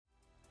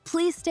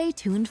Please stay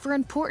tuned for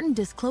important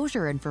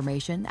disclosure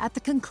information at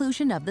the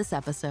conclusion of this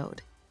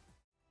episode.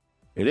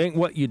 It ain't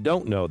what you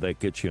don't know that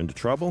gets you into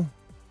trouble.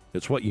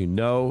 It's what you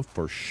know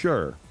for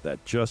sure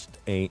that just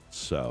ain't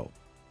so.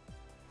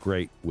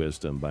 Great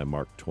wisdom by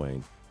Mark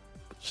Twain.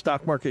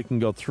 Stock market can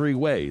go three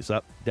ways,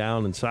 up,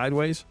 down, and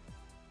sideways.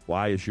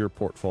 Why is your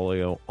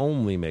portfolio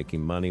only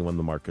making money when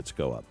the markets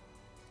go up?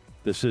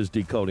 This is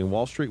Decoding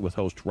Wall Street with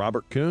host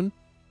Robert Kuhn.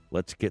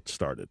 Let's get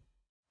started.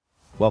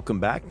 Welcome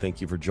back. Thank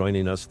you for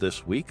joining us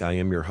this week. I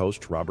am your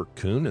host, Robert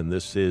Kuhn, and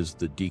this is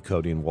the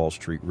Decoding Wall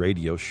Street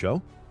radio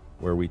show,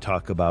 where we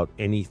talk about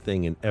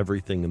anything and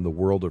everything in the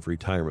world of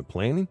retirement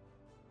planning.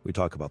 We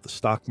talk about the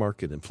stock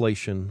market,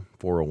 inflation,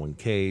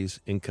 401ks,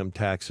 income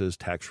taxes,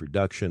 tax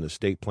reduction,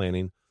 estate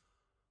planning,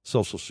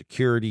 Social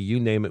Security, you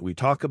name it, we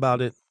talk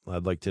about it.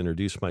 I'd like to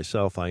introduce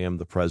myself. I am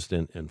the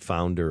president and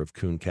founder of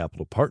Kuhn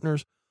Capital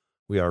Partners.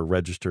 We are a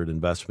registered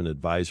investment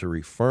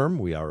advisory firm.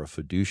 We are a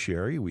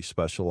fiduciary. We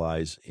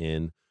specialize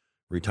in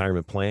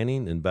retirement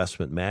planning,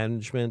 investment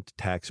management,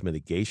 tax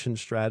mitigation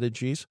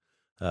strategies.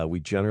 We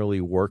generally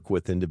work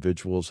with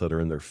individuals that are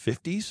in their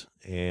 50s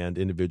and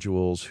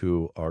individuals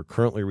who are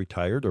currently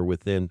retired or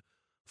within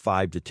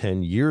 5 to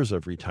 10 years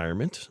of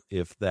retirement.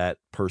 If that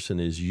person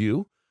is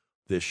you,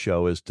 this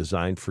show is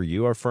designed for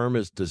you. Our firm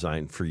is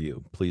designed for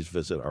you. Please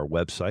visit our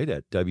website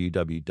at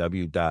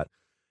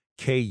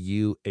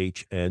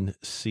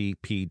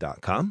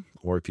www.kuhncp.com.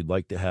 Or if you'd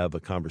like to have a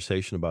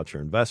conversation about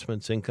your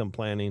investments, income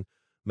planning,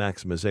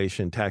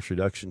 maximization, tax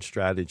reduction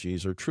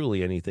strategies, or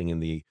truly anything in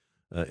the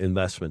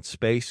investment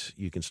space,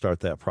 you can start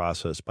that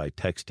process by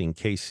texting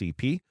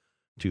KCP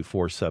to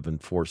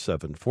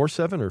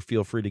 474747, or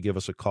feel free to give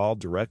us a call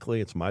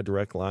directly. It's my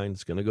direct line.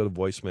 It's going to go to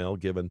voicemail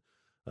given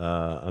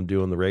I'm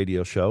doing the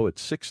radio show.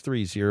 It's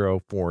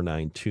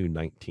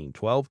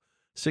 630-492-1912,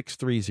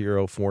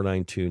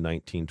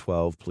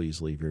 630-492-1912.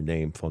 Please leave your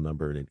name, phone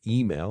number, and an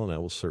email, and I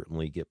will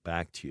certainly get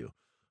back to you.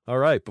 All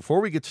right, before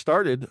we get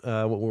started,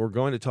 what we're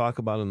going to talk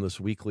about in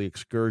this weekly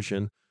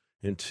excursion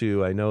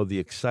into, I know, the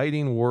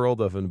exciting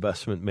world of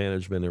investment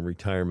management and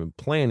retirement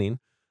planning.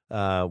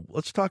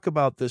 Let's talk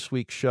about this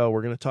week's show.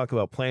 We're going to talk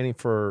about planning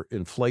for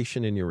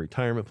inflation in your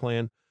retirement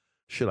plan.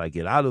 Should I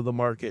get out of the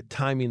market?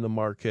 Timing the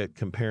market,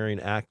 comparing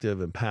active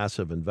and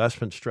passive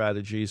investment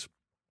strategies,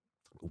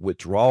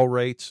 withdrawal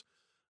rates,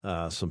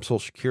 some Social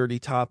Security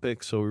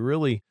topics. So we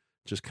really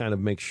just kind of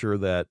make sure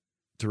that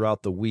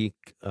throughout the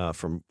week,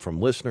 from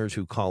listeners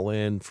who call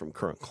in, from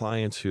current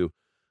clients who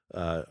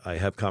I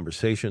have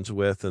conversations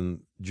with,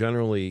 and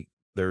generally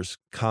there's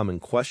common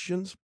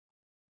questions.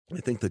 I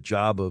think the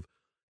job of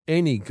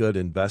any good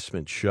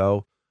investment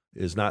show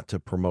is not to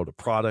promote a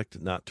product,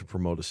 not to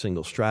promote a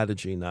single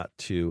strategy, not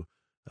to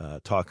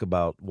talk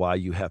about why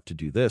you have to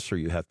do this or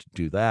you have to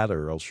do that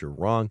or else you're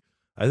wrong.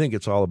 I think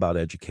it's all about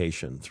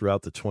education.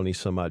 Throughout the 20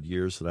 some odd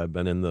years that I've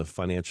been in the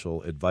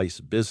financial advice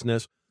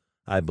business,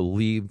 I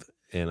believe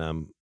and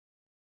I'm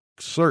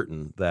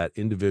certain that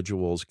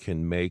individuals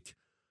can make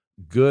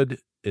good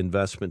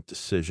investment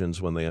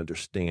decisions when they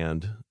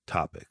understand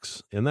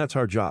topics. And that's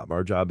our job.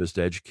 Our job is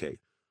to educate.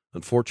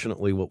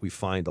 Unfortunately, what we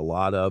find a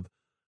lot of,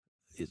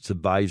 it's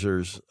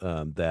advisors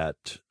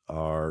that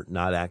are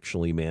not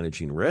actually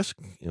managing risk.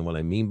 And what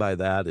I mean by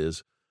that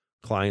is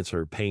clients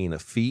are paying a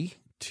fee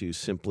to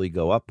simply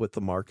go up with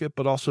the market,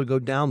 but also go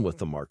down with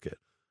the market.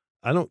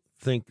 I don't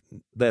think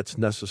that's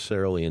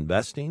necessarily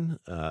investing.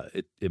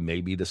 It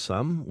may be to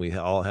some. We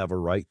all have a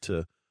right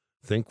to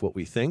think what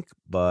we think,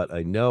 but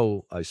I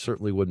know I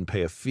certainly wouldn't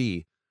pay a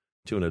fee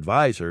to an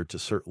advisor to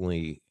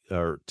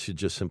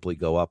just simply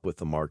go up with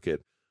the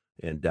market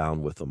and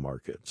down with the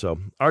market. So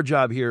our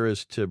job here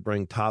is to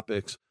bring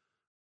topics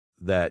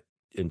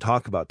and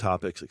talk about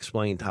topics,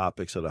 explain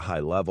topics at a high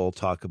level,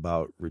 talk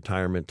about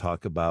retirement,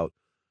 talk about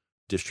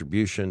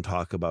distribution,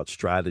 talk about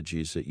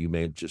strategies that you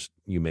may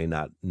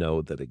not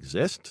know that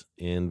exist.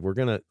 And we're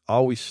going to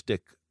always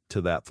stick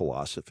to that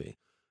philosophy.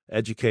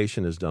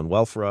 Education has done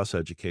well for us.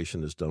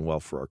 Education has done well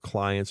for our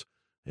clients,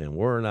 and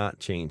we're not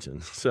changing.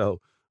 So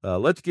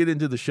let's get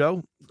into the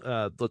show.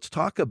 Let's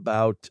talk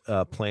about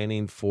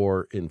planning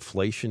for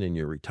inflation in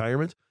your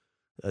retirement.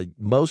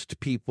 Most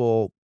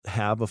people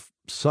have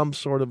some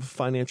sort of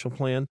financial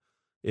plan.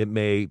 It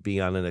may be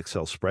on an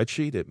Excel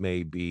spreadsheet. It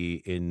may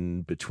be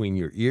in between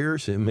your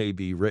ears. It may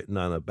be written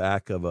on the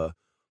back of a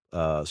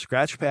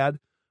scratch pad,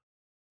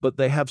 but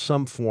they have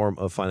some form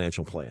of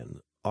financial plan.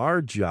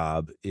 Our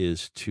job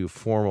is to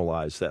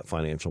formalize that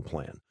financial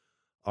plan.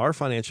 Our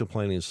financial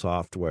planning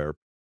software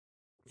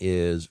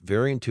is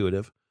very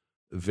intuitive,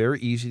 very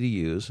easy to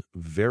use,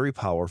 very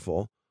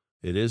powerful.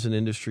 It is an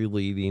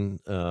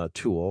industry-leading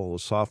tool, a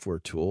software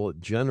tool. It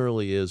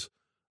generally is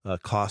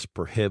cost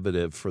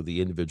prohibitive for the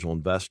individual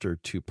investor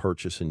to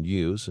purchase and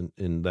use,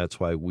 and that's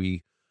why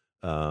we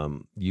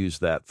use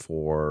that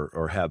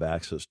or have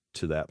access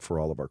to that for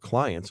all of our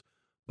clients.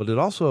 But it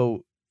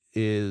also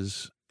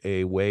is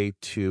a way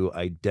to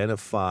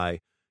identify,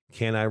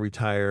 can I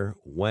retire,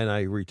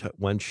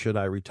 when should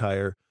I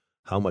retire,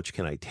 how much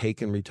can I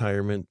take in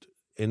retirement?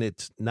 And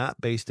it's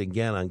not based,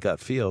 again, on gut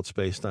feel. It's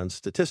based on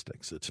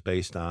statistics. It's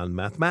based on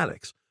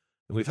mathematics.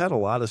 And we've had a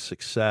lot of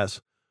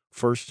success.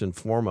 First and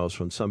foremost,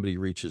 when somebody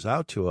reaches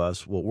out to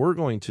us, what we're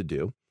going to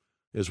do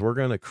is we're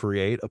going to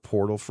create a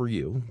portal for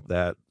you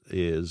that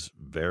is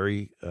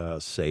very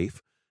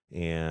safe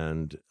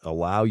and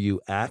allow you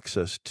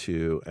access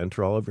to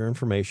enter all of your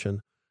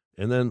information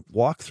and then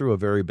walk through a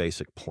very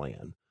basic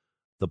plan.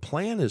 The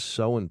plan is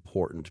so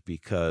important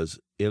because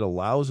it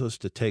allows us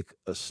to take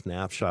a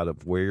snapshot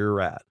of where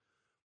you're at.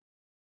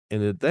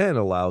 And it then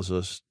allows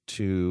us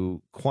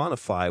to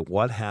quantify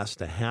what has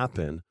to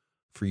happen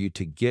for you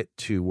to get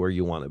to where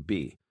you want to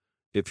be.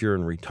 If you're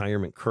in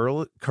retirement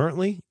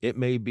currently, it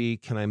may be,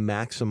 can I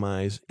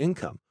maximize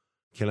income?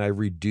 Can I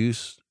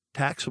reduce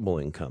taxable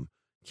income?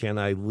 Can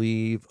I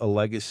leave a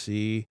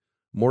legacy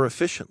more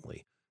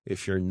efficiently?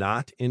 If you're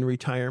not in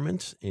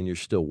retirement and you're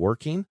still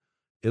working,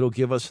 it'll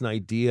give us an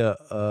idea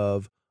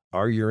of,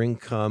 are your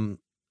income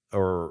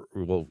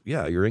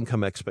your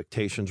income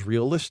expectations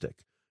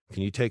realistic?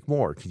 Can you take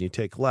more? Can you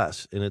take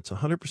less? And it's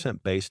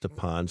 100% based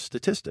upon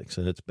statistics,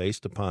 and it's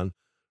based upon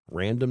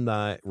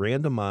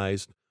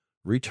randomized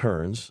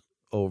returns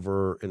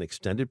over an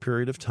extended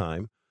period of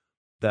time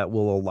that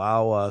will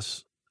allow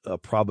us a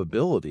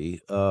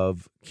probability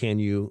of, can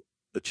you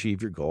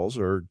achieve your goals,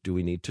 or do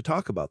we need to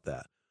talk about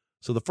that?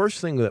 So the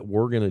first thing that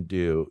we're going to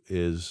do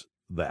is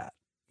that.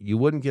 You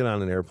wouldn't get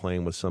on an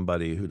airplane with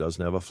somebody who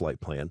doesn't have a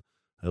flight plan.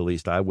 At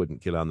least I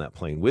wouldn't get on that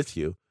plane with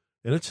you.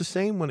 And it's the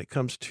same when it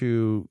comes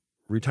to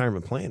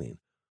retirement planning.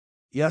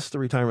 Yes, the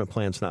retirement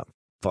plan's not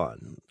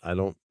fun. I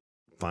don't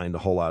find a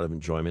whole lot of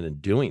enjoyment in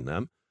doing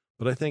them,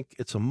 but I think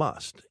it's a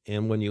must.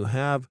 And when you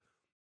have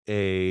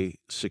a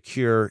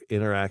secure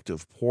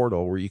interactive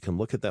portal where you can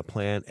look at that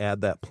plan, add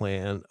that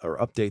plan, or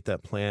update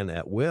that plan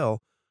at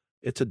will,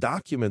 it's a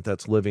document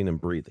that's living and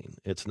breathing.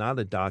 It's not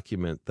a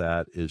document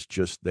that is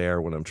just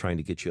there when I'm trying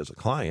to get you as a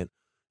client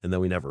and then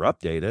we never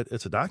update it.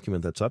 It's a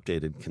document that's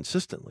updated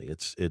consistently.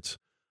 It's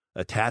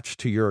attached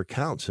to your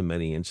accounts in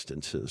many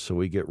instances. So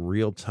we get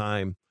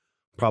real-time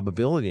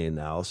probability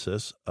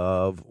analysis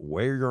of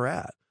where you're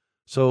at.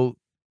 So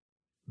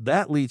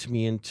that leads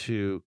me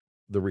into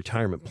the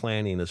retirement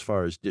planning as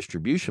far as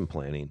distribution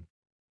planning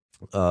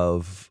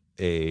of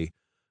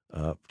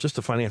just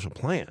a financial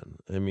plan.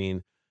 I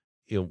mean,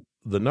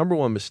 the number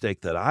one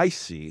mistake that I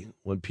see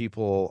when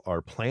people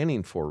are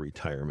planning for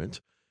retirement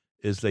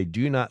is they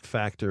do not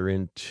factor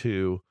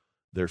into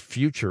their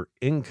future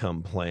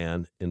income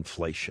plan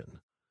inflation.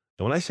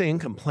 And when I say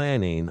income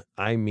planning,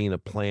 I mean a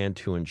plan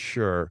to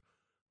ensure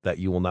that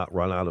you will not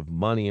run out of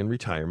money in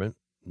retirement.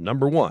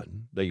 Number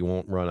one, that you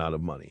won't run out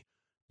of money.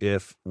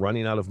 If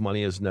running out of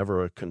money is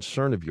never a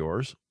concern of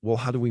yours, well,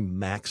 how do we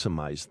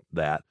maximize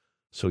that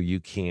so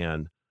you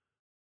can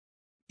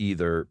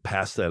either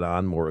pass that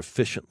on more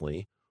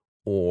efficiently,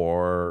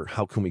 or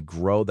how can we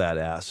grow that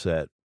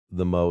asset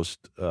the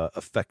most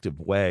effective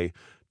way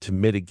to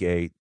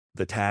mitigate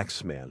the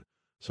tax man?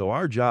 So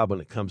our job when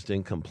it comes to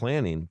income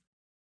planning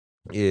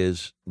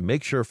is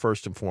make sure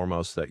first and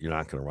foremost that you're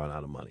not going to run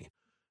out of money.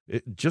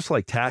 Just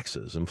like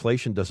taxes,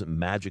 inflation doesn't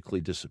magically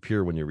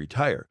disappear when you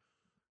retire.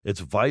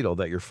 It's vital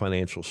that your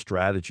financial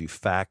strategy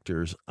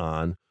factors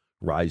on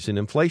rising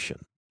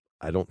inflation.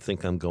 I don't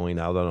think I'm going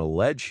out on a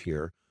ledge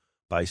here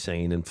by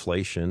saying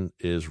inflation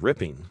is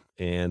ripping,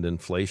 and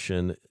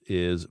inflation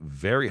is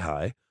very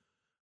high,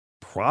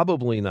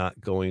 probably not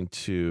going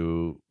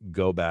to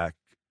go back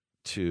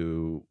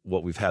to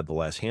what we've had the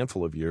last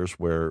handful of years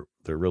where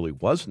there really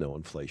was no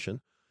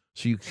inflation.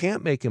 So you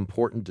can't make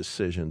important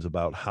decisions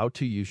about how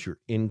to use your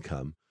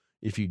income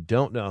if you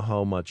don't know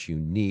how much you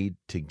need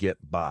to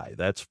get by.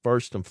 That's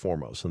first and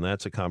foremost, and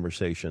that's a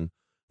conversation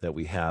that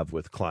we have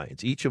with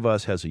clients. Each of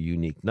us has a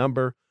unique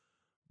number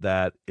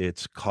that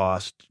it's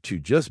cost to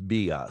just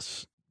be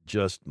us,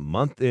 just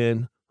month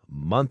in,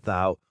 month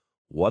out.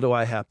 What do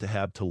I have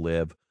to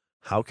live?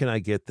 How can I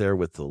get there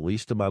with the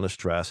least amount of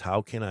stress?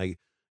 How can I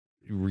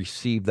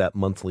receive that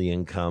monthly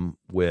income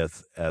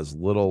with as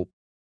little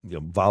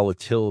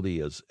volatility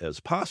as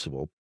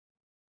possible?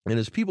 And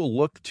as people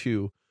look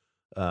to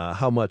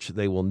how much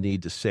they will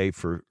need to save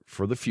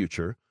for the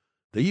future,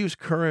 they use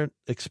current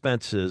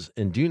expenses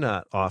and do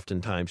not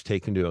oftentimes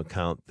take into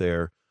account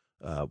their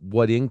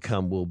what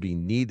income will be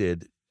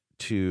needed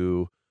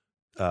to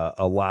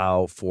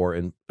allow for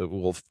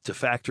to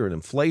factor in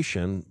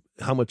inflation,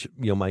 how much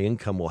my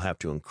income will have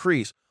to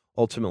increase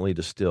ultimately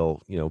to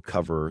still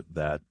cover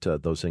that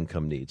those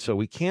income needs. So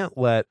we can't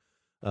let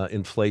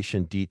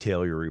inflation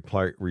detail your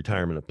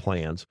retirement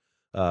plans.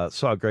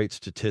 Saw a great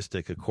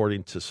statistic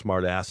according to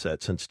Smart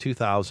Asset. Since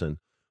 2000,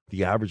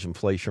 the average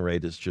inflation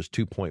rate is just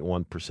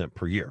 2.1%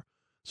 per year.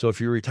 So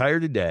if you retire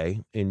today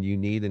and you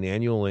need an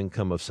annual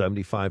income of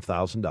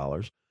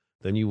 $75,000,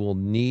 then you will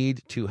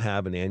need to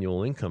have an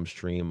annual income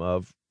stream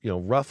of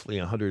roughly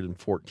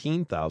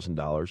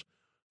 $114,000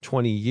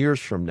 20 years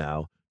from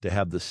now to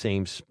have the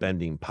same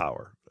spending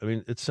power. I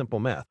mean, it's simple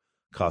math.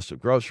 Cost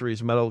of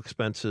groceries, medical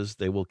expenses,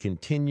 they will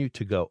continue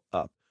to go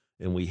up,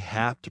 and we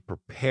have to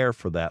prepare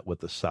for that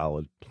with a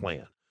solid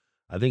plan.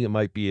 I think it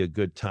might be a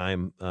good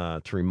time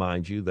to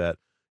remind you that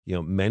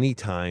many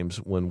times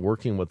when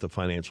working with a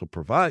financial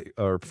provider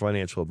or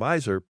financial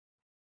advisor,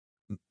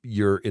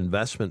 your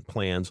investment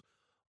plans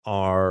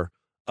are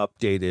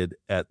updated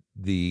at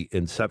the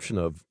inception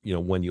of,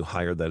 when you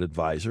hire that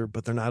advisor,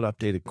 but they're not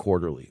updated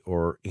quarterly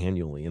or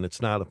annually. And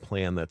it's not a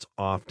plan that's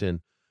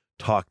often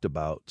talked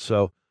about.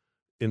 So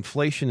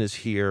inflation is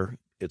here.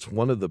 It's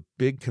one of the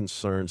big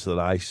concerns that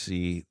I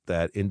see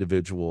that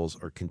individuals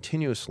are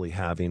continuously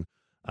having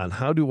on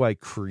how do I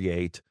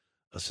create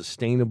a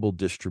sustainable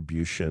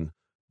distribution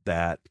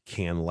that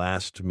can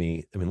last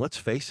me. I mean, let's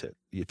face it.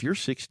 If you're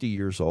 60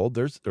 years old,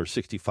 or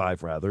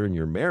 65 rather, and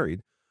you're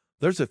married,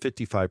 there's a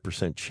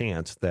 55%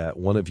 chance that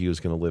one of you is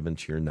going to live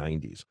into your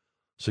 90s.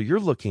 So you're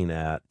looking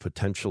at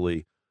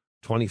potentially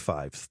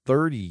 25,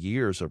 30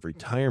 years of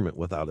retirement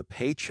without a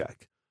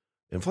paycheck.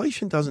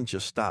 Inflation doesn't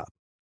just stop.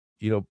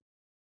 The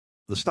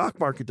stock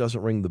market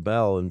doesn't ring the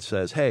bell and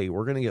says, hey,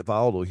 we're going to get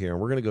volatile here and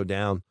we're going to go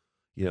down,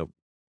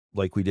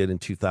 like we did in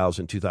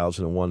 2000,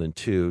 2001 and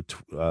 2,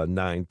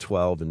 9,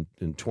 12 and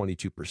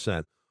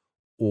 22%.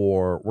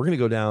 Or we're going to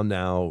go down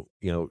now,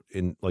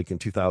 in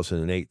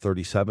 2008,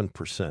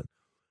 37%.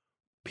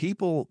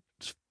 People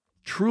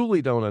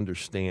truly don't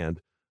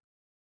understand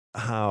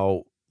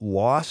how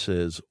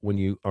losses, when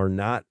you are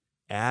not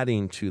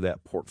adding to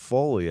that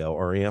portfolio,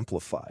 are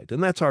amplified.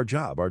 And that's our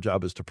job. Our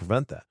job is to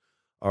prevent that.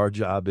 Our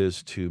job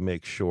is to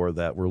make sure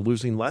that we're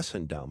losing less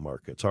in down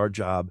markets. Our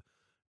job,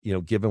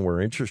 given where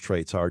interest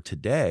rates are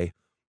today,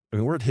 I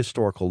mean, we're at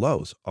historical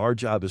lows. Our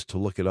job is to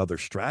look at other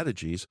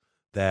strategies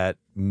that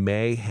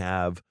may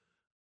have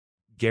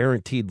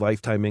guaranteed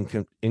lifetime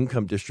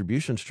income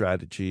distribution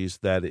strategies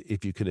that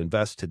if you could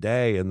invest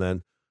today and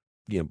then,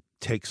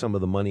 take some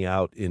of the money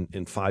out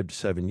in 5 to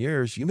 7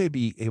 years, you may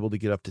be able to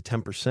get up to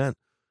 10%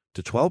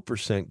 to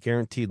 12%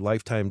 guaranteed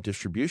lifetime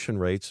distribution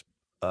rates.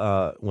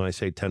 When I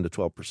say 10 to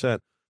 12%,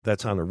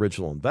 that's on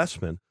original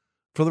investment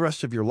for the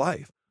rest of your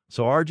life.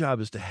 So our job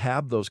is to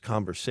have those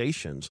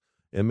conversations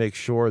and make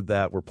sure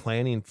that we're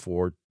planning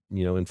for,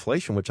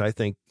 inflation, which I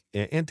think,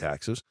 and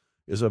taxes,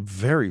 is a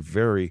very,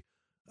 very,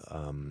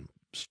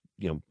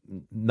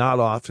 not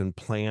often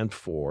planned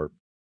for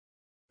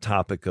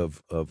topic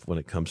of when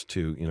it comes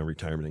to,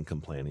 retirement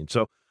income planning.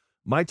 So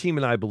my team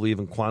and I believe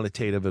in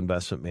quantitative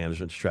investment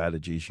management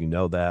strategies. You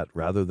know that,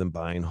 rather than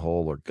buying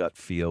whole or gut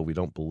feel. We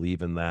don't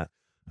believe in that.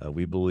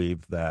 We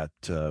believe that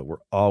we're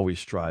always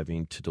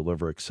striving to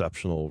deliver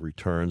exceptional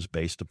returns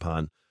based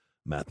upon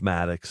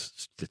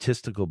mathematics,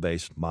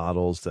 statistical-based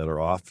models that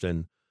are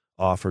often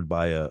offered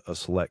by a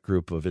select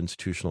group of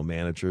institutional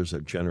managers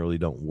that generally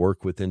don't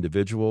work with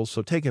individuals.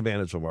 So take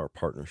advantage of our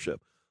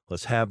partnership.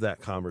 Let's have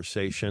that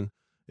conversation.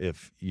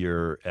 If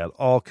you're at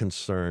all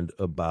concerned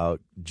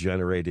about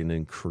generating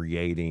and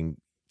creating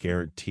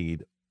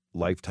guaranteed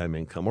lifetime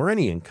income or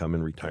any income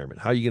in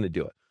retirement, how are you going to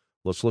do it?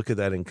 Let's look at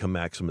that income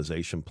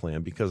maximization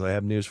plan, because I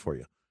have news for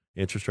you.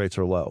 Interest rates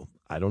are low.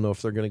 I don't know if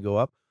they're going to go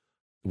up.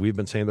 We've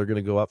been saying they're going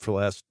to go up for the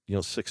last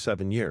 6,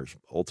 7 years.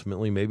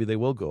 Ultimately, maybe they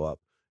will go up.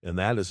 And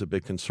that is a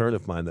big concern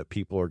of mine, that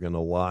people are going to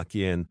lock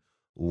in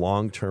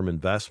long-term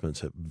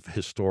investments at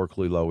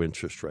historically low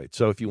interest rates.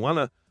 So if you want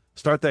to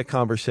start that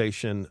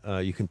conversation,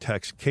 you can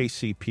text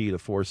KCP to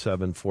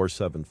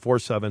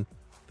 474747.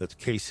 That's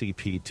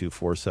KCP to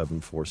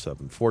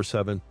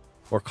 474747.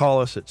 Or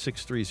call us at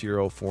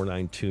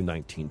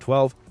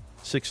 630-492-1912,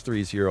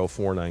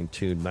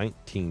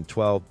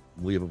 630-492-1912.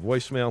 Leave a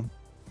voicemail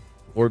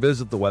or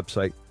visit the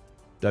website,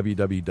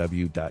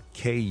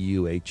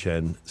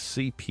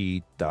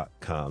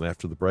 www.kuhncp.com.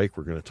 After the break,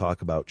 we're going to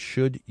talk about,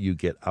 should you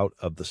get out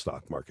of the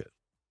stock market?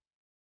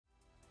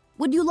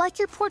 Would you like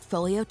your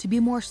portfolio to be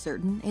more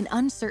certain in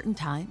uncertain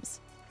times?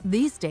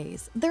 These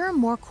days, there are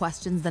more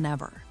questions than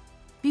ever.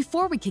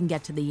 Before we can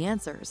get to the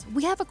answers,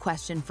 we have a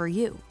question for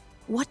you.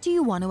 What do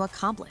you want to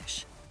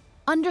accomplish?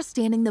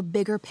 Understanding the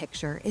bigger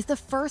picture is the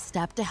first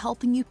step to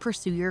helping you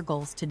pursue your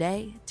goals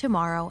today,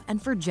 tomorrow,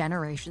 and for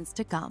generations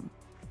to come.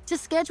 To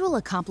schedule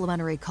a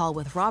complimentary call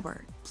with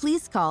Robert,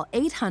 please call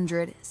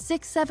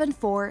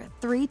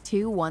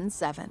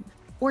 800-674-3217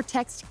 or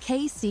text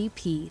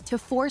KCP to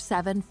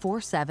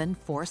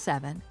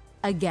 474747.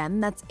 Again,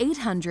 that's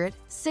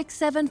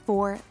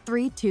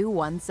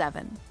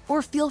 800-674-3217.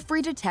 Or feel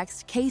free to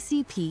text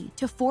KCP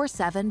to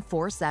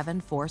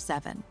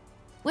 474747.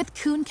 With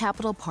Kuhn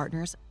Capital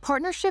Partners,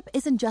 partnership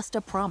isn't just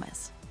a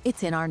promise,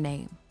 it's in our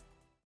name.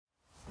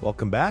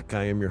 Welcome back.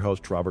 I am your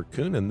host, Robert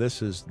Kuhn, and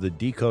this is the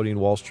Decoding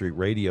Wall Street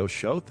radio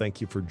show.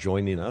 Thank you for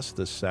joining us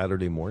this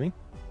Saturday morning.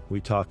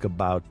 We talk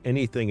about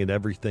anything and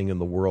everything in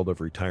the world of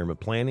retirement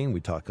planning.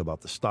 We talk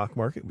about the stock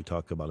market. We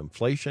talk about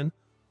inflation,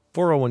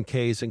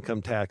 401ks,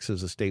 income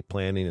taxes, estate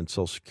planning, and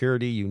Social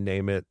Security. You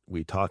name it,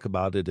 we talk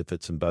about it if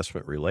it's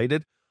investment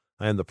related.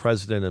 I am the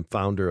president and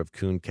founder of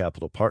Kuhn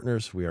Capital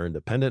Partners. We are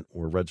independent.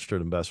 We're a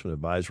registered investment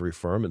advisory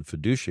firm and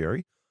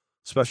fiduciary,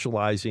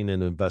 specializing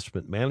in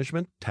investment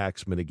management,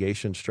 tax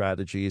mitigation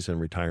strategies, and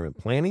retirement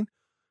planning.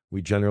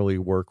 We generally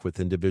work with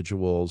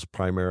individuals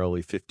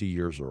primarily 50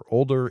 years or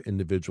older,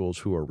 individuals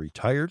who are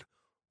retired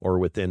or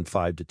within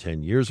 5 to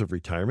 10 years of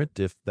retirement.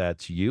 If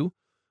that's you,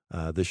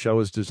 The show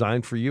is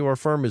designed for you. Our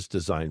firm is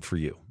designed for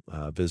you.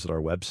 Visit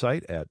our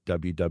website at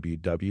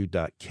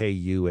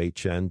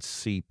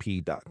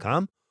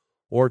www.kuhncp.com.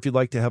 Or if you'd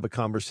like to have a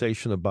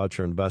conversation about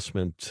your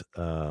investments,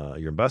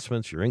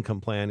 your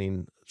income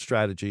planning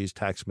strategies,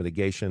 tax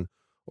mitigation,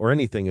 or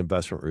anything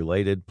investment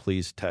related,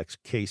 please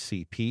text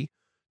KCP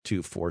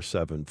to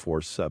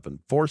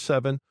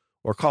 474747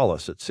 or call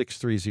us at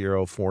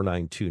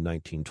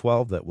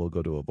 630-492-1912. That will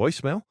go to a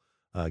voicemail.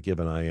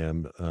 Given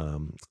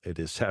it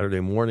is Saturday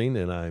morning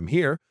and I'm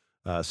here,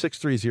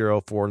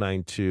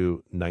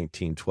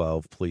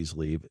 630-492-1912. Please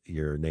leave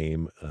your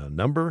name,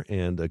 number,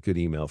 and a good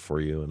email for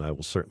you, and I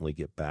will certainly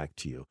get back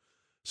to you.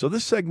 So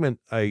this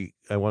segment I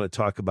want to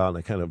talk about, and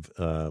I kind of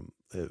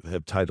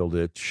have titled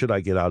it, Should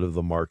I Get Out of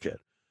the Market?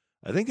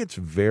 I think it's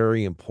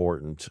very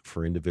important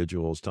for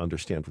individuals to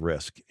understand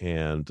risk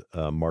and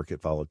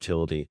market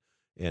volatility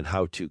and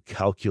how to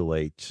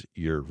calculate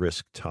your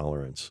risk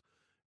tolerance.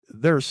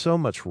 There's so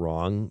much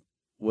wrong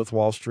with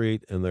Wall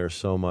Street, and there's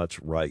so much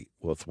right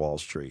with Wall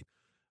Street.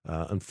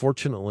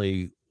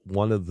 Unfortunately,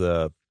 one of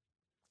the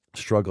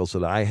struggles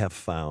that I have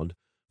found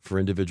for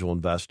individual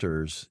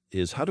investors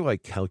is, how do I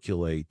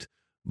calculate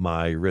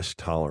my risk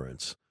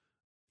tolerance?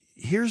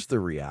 Here's the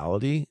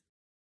reality.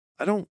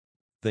 I don't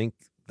think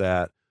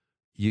that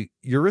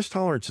your risk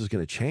tolerance is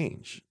going to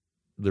change.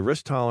 The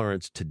risk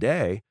tolerance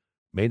today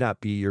may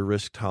not be your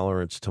risk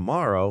tolerance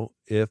tomorrow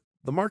if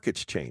the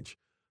markets change.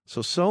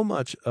 So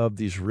much of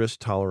these risk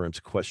tolerance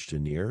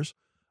questionnaires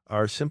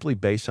are simply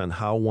based on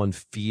how one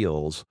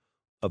feels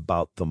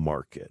about the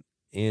market.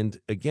 And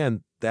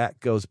again,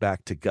 that goes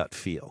back to gut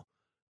feel.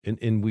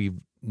 And we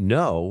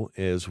know,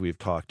 as we've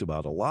talked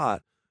about a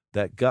lot,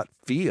 that gut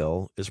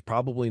feel is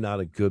probably not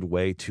a good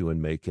way to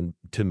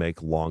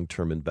make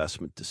long-term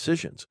investment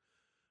decisions.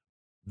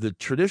 The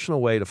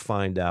traditional way to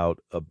find out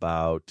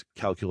about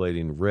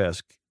calculating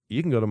risk,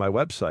 you can go to my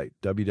website,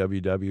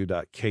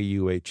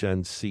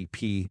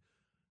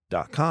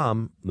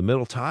 www.kuhncp.com. The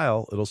middle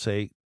tile, it'll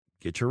say,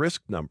 get your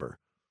risk number.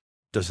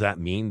 Does that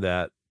mean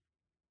that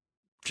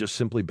just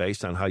simply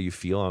based on how you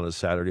feel on a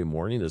Saturday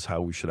morning is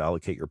how we should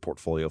allocate your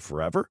portfolio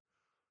forever?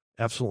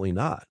 Absolutely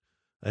not.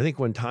 I think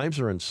when times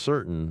are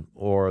uncertain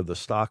or the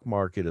stock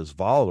market is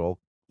volatile,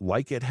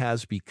 like it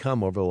has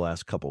become over the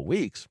last couple of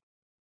weeks,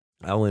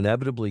 I'll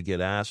inevitably get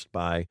asked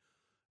by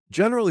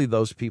generally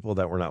those people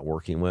that we're not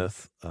working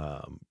with,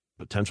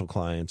 potential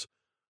clients,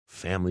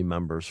 family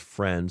members,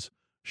 friends,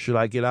 should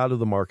I get out of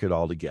the market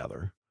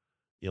altogether?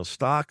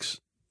 Stocks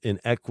and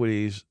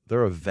equities,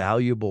 they're a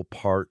valuable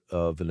part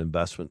of an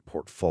investment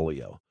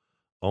portfolio.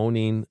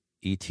 Owning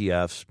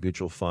ETFs,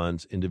 mutual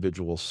funds,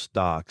 individual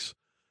stocks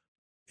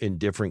in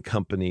different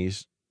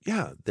companies,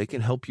 yeah, they can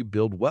help you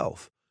build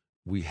wealth.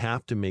 We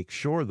have to make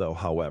sure, though,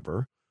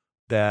 however,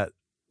 that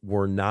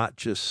we're not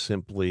just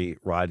simply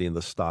riding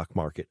the stock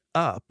market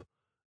up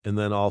and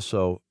then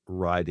also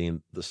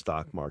riding the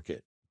stock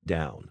market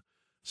down.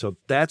 So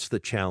that's the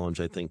challenge,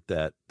 I think,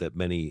 that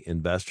many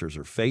investors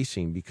are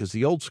facing, because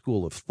the old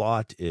school of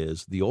thought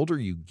is the older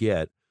you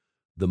get,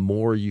 the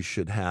more you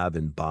should have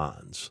in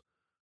bonds.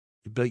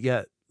 But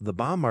yet the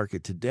bond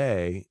market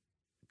today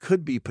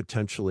could be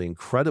potentially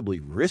incredibly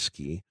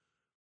risky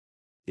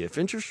if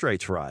interest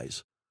rates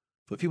rise.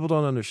 But people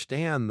don't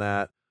understand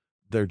that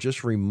they're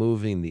just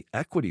removing the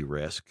equity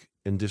risk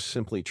and just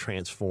simply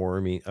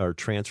transferring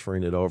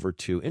it over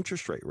to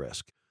interest rate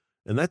risk.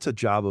 And that's a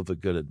job of a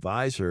good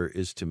advisor,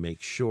 is to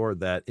make sure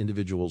that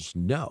individuals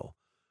know.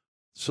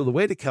 So the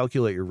way to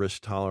calculate your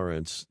risk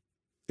tolerance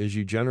is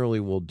you generally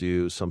will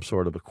do some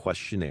sort of a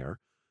questionnaire.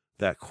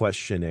 That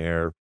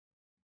questionnaire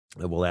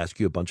will ask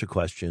you a bunch of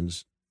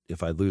questions.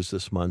 If I lose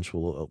this much,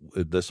 will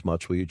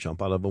you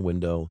jump out of a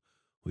window?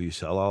 Will you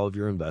sell all of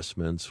your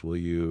investments? Will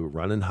you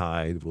run and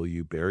hide? Will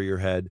you bury your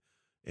head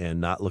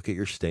and not look at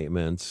your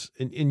statements?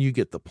 And you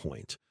get the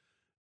point.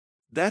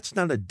 That's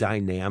not a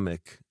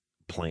dynamic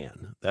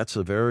plan. That's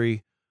a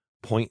very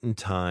point in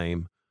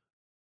time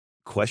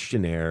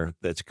questionnaire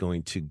that's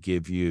going to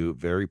give you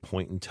very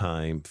point in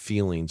time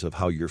feelings of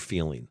how you're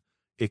feeling.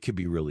 It could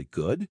be really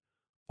good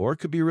or it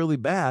could be really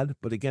bad,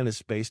 but again,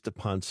 it's based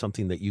upon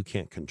something that you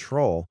can't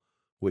control,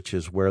 which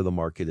is where the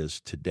market is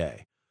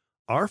today.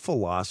 Our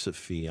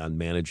philosophy on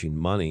managing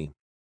money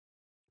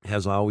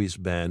has always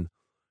been,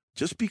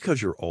 just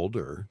because you're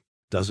older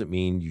doesn't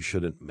mean you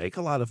shouldn't make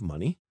a lot of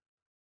money.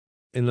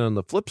 And on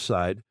the flip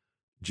side,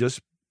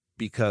 just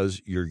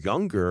because you're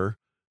younger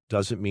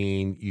doesn't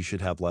mean you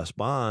should have less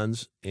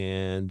bonds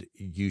and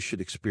you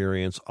should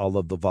experience all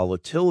of the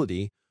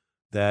volatility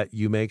that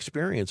you may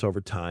experience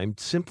over time,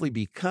 simply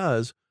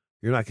because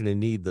you're not going to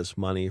need this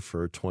money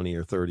for 20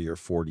 or 30 or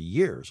 40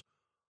 years.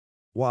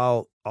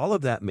 While all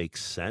of that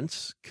makes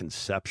sense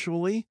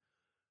conceptually,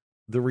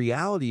 the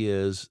reality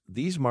is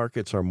these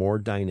markets are more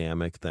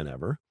dynamic than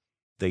ever.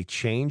 They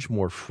change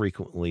more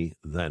frequently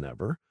than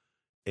ever.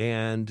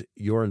 And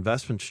your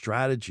investment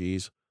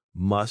strategies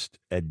must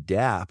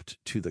adapt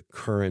to the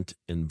current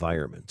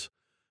environment.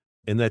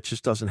 And that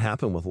just doesn't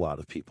happen with a lot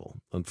of people.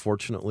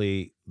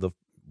 Unfortunately,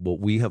 what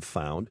we have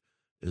found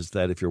is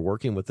that if you're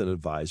working with an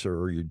advisor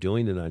or you're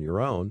doing it on your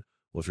own,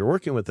 Well, if you're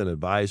working with an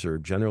advisor,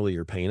 generally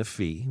you're paying a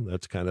fee.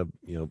 That's kind of,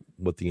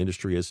 what the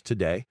industry is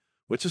today,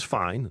 which is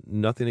fine.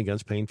 Nothing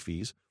against paying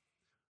fees.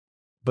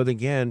 But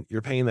again,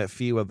 you're paying that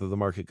fee whether the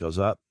market goes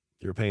up.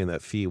 You're paying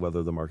that fee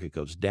whether the market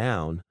goes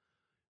down.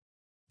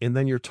 And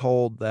then you're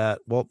told that,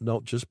 well,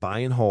 no, just buy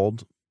and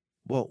hold.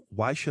 Well,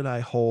 why should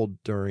I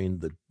hold during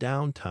the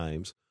down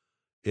times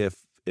if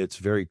it's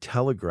very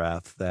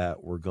telegraphed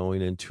that we're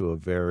going into a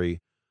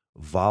very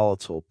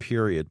volatile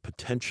period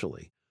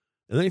potentially?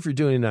 And then if you're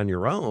doing it on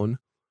your own,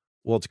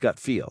 well, it's gut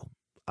feel.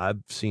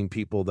 I've seen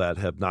people that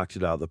have knocked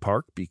it out of the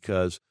park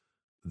because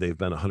they've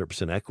been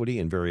 100% equity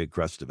in very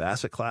aggressive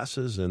asset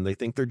classes and they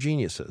think they're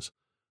geniuses.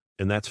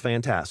 And that's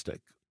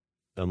fantastic.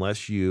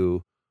 Unless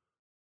you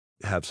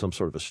have some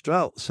sort of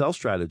a sell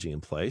strategy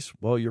in place,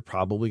 well, you're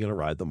probably going to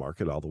ride the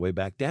market all the way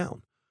back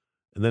down.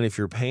 And then if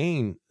you're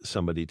paying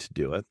somebody to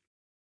do it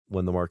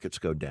when the markets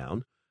go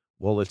down,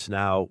 well, it's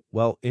now,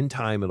 well, in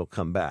time, it'll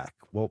come back.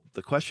 Well,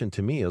 the question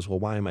to me is, well,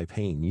 why am I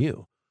paying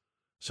you?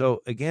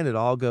 So again, it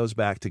all goes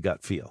back to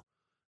gut feel.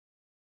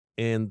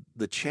 And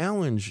the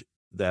challenge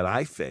that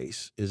I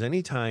face is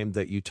anytime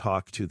that you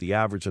talk to the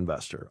average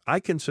investor, I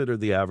consider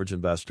the average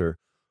investor,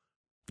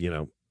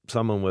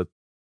 someone with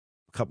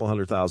a couple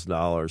 $100,000,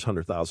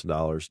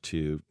 $100,000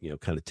 to,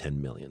 kind of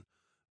 10 million.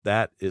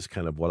 That is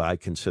kind of what I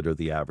consider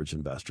the average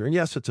investor. And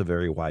yes, it's a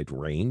very wide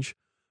range,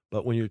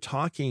 but when you're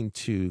talking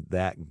to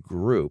that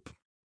group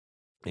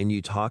and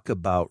you talk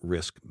about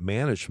risk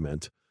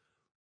management,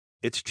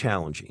 it's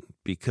challenging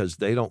because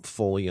they don't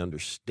fully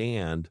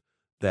understand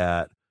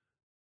that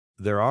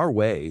there are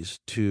ways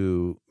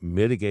to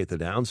mitigate the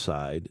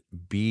downside,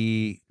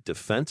 be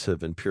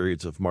defensive in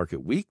periods of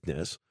market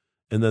weakness,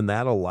 and then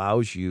that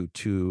allows you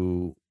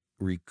to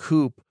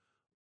recoup.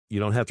 You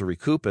don't have to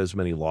recoup as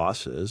many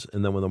losses.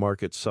 And then when the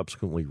markets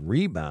subsequently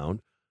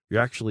rebound,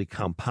 you're actually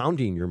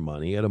compounding your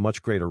money at a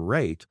much greater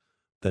rate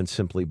than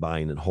simply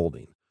buying and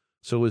holding.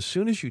 So as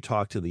soon as you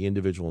talk to the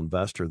individual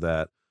investor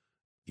that,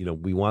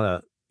 we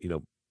want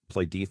to,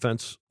 play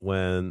defense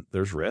when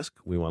there's risk,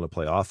 we want to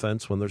play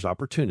offense when there's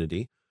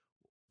opportunity,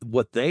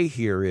 what they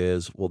hear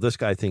is, well, this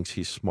guy thinks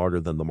he's smarter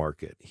than the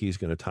market. He's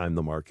going to time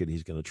the market.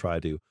 He's going to try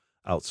to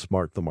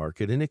outsmart the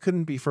market. And it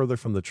couldn't be further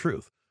from the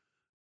truth.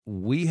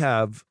 We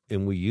have,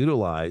 and we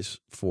utilize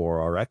for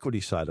our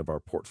equity side of our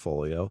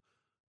portfolio,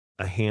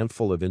 a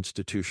handful of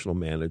institutional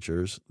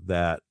managers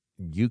that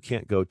you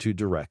can't go to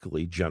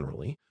directly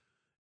generally.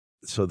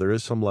 So there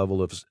is some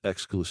level of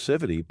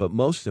exclusivity, but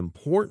most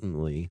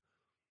importantly,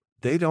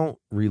 they don't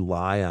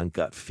rely on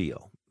gut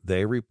feel.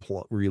 They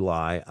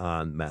rely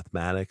on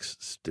mathematics,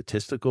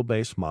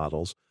 statistical-based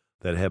models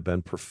that have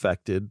been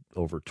perfected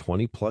over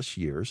 20 plus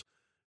years.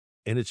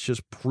 And it's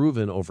just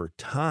proven over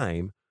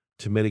time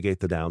to mitigate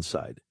the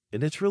downside.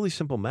 And it's really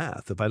simple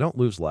math. If I don't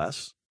lose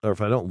less, or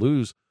if I don't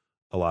lose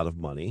a lot of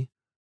money,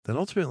 then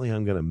ultimately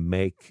I'm going to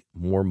make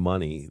more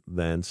money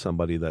than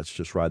somebody that's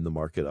just riding the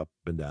market up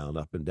and down,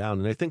 up and down.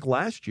 And I think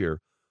last year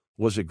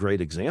was a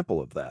great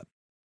example of that.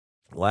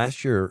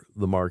 Last year,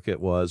 the market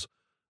was,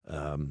 we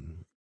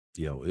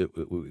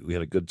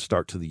had a good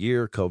start to the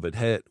year. COVID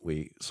hit.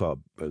 We saw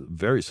a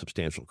very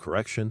substantial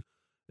correction,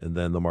 and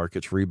then the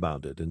markets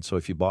rebounded. And so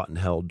if you bought and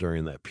held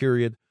during that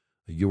period,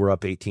 you were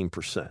up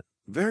 18%.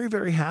 Very,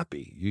 very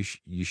happy.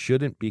 You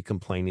shouldn't be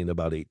complaining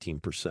about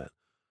 18%.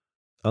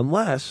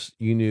 Unless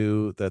you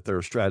knew that there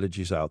are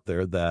strategies out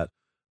there that,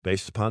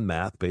 based upon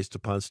math, based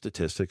upon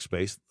statistics,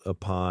 based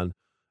upon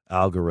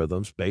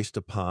algorithms, based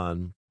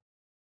upon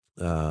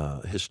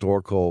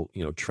historical,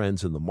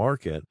 trends in the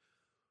market,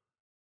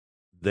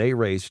 they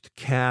raised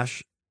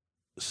cash,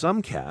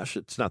 some cash.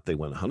 It's not they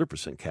went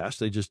 100% cash.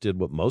 They just did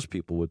what most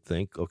people would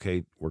think.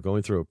 Okay, we're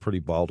going through a pretty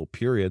volatile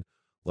period.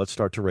 Let's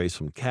start to raise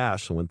some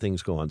cash. So when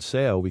things go on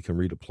sale, we can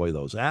redeploy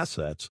those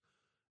assets.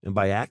 And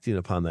by acting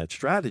upon that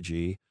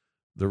strategy,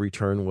 the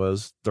return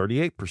was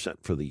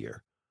 38% for the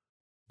year.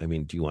 I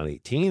mean, do you want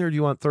 18 or do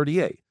you want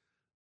 38?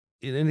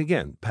 And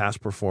again, past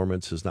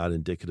performance is not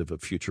indicative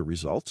of future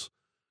results,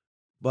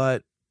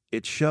 but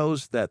it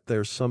shows that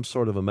there's some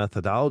sort of a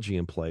methodology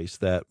in place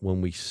that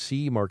when we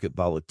see market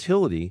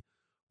volatility,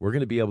 we're going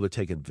to be able to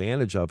take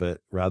advantage of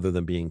it rather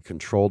than being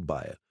controlled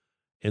by it.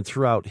 And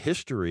throughout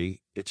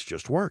history, it's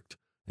just worked.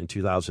 In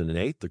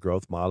 2008, the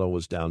growth model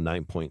was down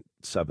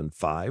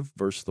 9.75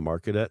 versus the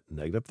market at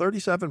negative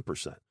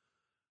 37%.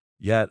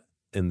 Yet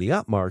in the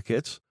up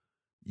markets,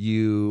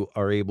 you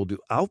are able to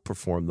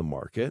outperform the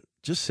market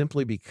just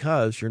simply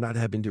because you're not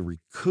having to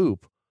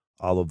recoup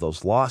all of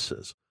those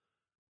losses.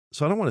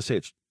 So I don't want to say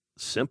it's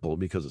simple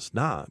because it's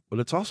not, but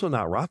it's also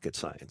not rocket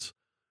science.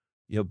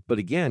 But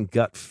again,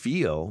 gut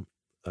feel,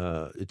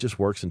 it just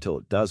works until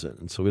it doesn't.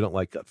 And so we don't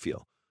like gut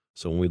feel.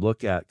 So when we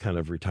look at kind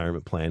of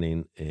retirement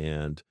planning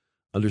and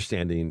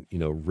understanding,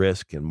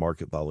 risk and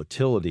market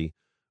volatility,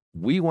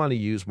 we want to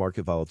use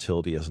market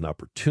volatility as an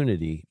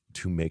opportunity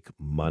to make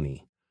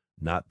money,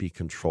 not be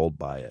controlled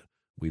by it.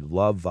 We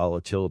love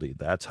volatility.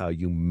 That's how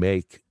you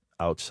make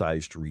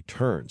outsized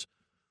returns.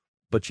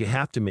 But you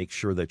have to make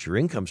sure that your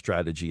income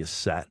strategy is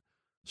set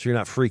So you're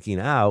not freaking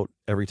out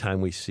every time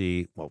we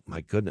see, well,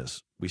 my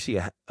goodness, we see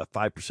a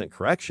 5%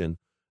 correction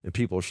and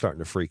people are starting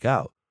to freak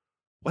out.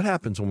 What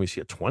happens when we see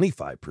a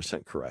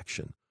 25%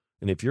 correction?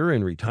 And if you're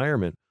in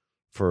retirement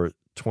for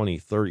 20,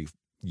 30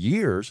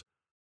 years,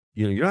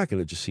 you're not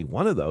going to just see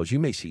one of those. You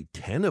may see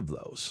 10 of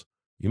those.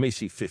 You may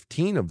see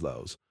 15 of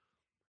those.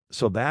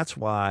 So that's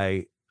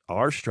why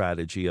our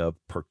strategy of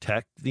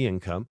protect the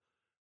income,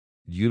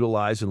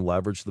 utilize and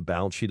leverage the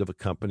balance sheet of a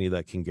company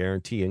that can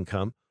guarantee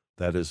income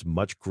that is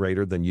much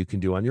greater than you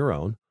can do on your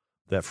own,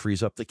 that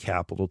frees up the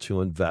capital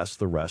to invest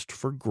the rest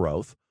for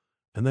growth,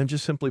 and then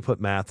just simply put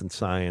math and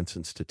science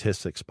and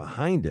statistics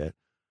behind it.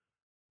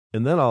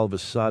 And then all of a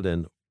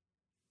sudden,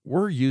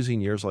 we're using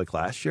years like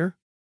last year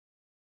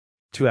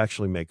to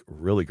actually make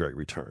really great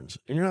returns.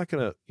 And you're not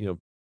going to,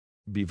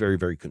 be very,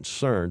 very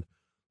concerned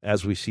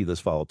as we see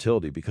this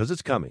volatility, because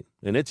it's coming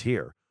and it's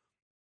here.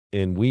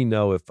 And we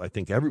know, if I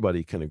think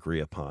everybody can agree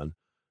upon,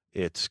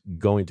 it's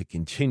going to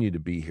continue to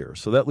be here.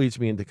 So that leads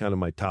me into kind of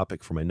my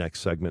topic for my next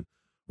segment.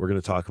 We're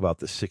going to talk about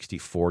the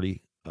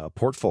 60-40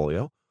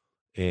 portfolio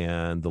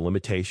and the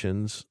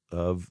limitations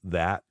of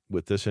that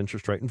with this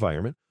interest rate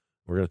environment.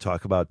 We're going to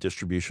talk about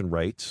distribution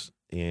rates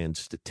and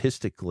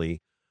statistically,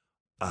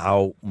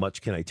 how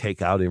much can I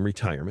take out in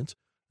retirement?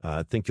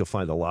 I think you'll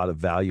find a lot of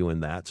value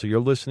in that. So you're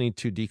listening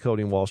to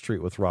Decoding Wall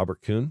Street with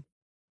Robert Kuhn.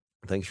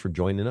 Thanks for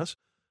joining us.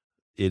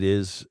 It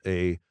is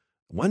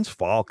when's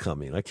fall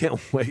coming? I can't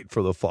wait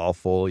for the fall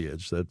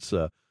foliage. That's,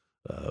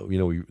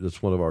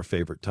 that's one of our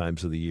favorite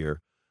times of the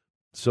year.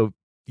 So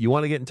you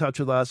want to get in touch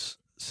with us,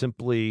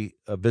 simply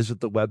visit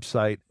the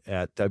website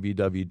at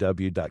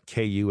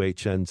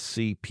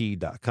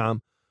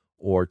www.kuhncp.com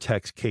or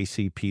text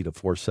KCP to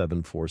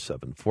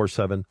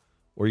 474747.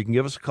 Or you can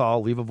give us a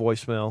call, leave a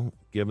voicemail.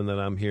 Given that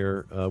I'm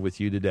here with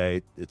you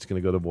today, it's going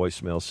to go to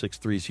voicemail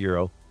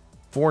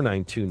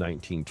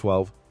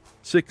 630-492-1912,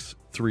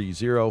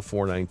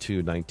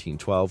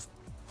 630-492-1912.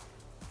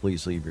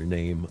 Please leave your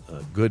name,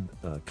 a good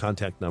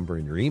contact number,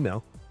 and your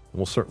email, and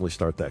we'll certainly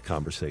start that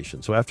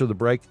conversation. So after the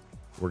break,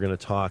 we're going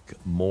to talk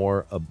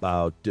more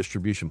about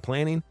distribution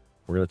planning.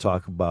 We're going to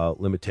talk about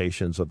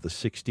limitations of the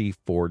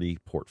 60-40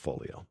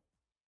 portfolio.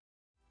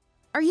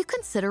 Are you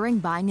considering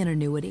buying an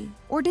annuity?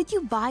 Or did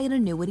you buy an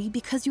annuity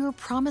because you were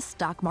promised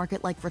stock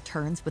market-like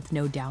returns with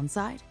no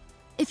downside?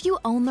 If you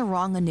own the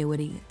wrong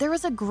annuity, there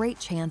is a great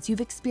chance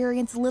you've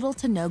experienced little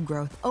to no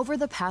growth over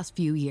the past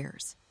few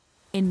years.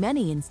 In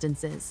many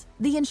instances,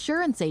 the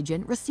insurance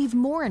agent received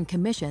more in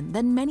commission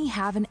than many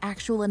have in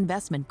actual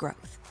investment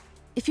growth.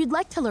 If you'd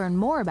like to learn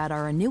more about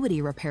our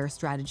annuity repair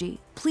strategy,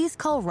 please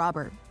call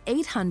Robert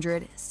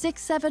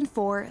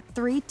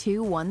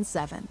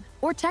 800-674-3217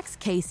 or text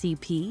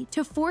KCP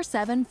to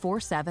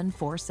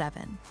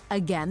 474747.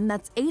 Again,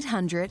 that's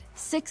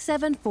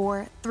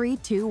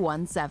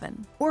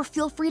 800-674-3217 or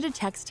feel free to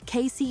text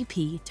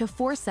KCP to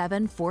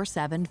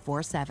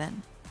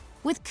 474747.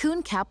 With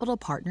Kuhn Capital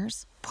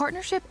Partners,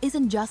 partnership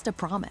isn't just a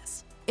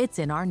promise, it's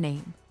in our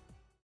name.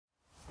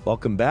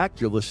 Welcome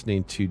back. You're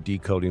listening to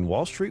Decoding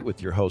Wall Street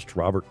with your host,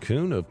 Robert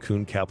Kuhn of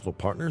Kuhn Capital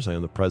Partners. I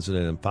am the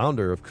president and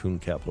founder of Kuhn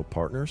Capital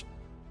Partners.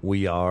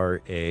 We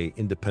are an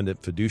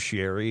independent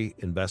fiduciary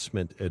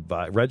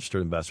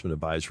registered investment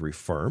advisory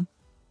firm.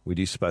 We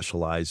do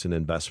specialize in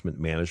investment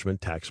management,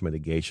 tax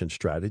mitigation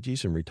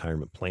strategies, and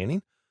retirement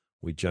planning.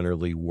 We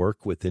generally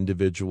work with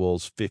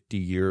individuals 50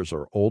 years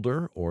or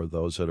older, or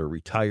those that are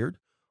retired,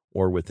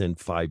 or within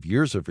 5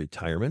 years of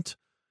retirement.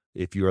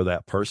 If you are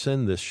that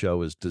person, this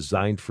show is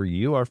designed for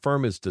you. Our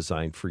firm is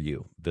designed for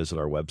you. Visit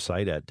our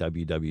website at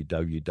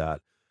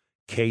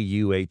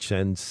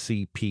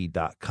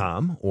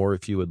www.kuhncp.com, or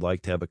if you would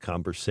like to have a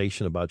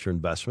conversation about your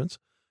investments,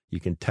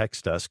 you can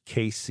text us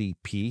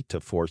KCP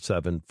to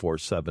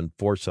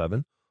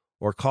 474747,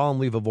 or call and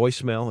leave a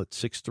voicemail at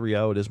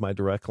 630. It is my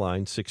direct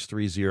line,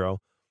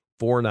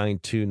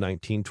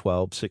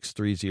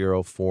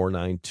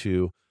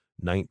 630-492-1912,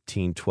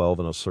 630-492-1912,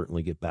 and I'll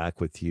certainly get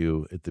back with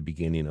you at the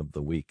beginning of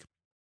the week.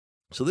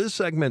 So this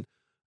segment,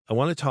 I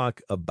want to talk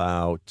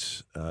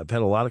about, I've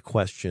had a lot of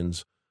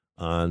questions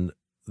on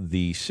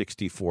the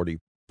 60-40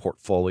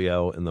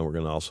 portfolio, and then we're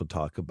going to also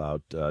talk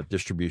about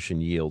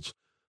distribution yields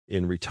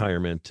in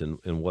retirement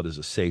and what is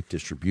a safe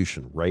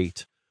distribution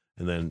rate.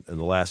 And then in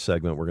the last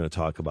segment, we're going to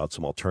talk about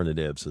some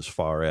alternatives as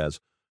far as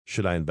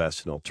should I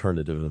invest in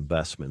alternative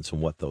investments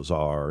and what those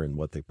are and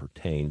what they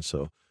pertain.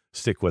 So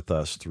stick with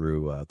us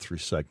through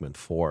segment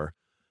 4.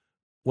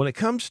 When it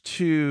comes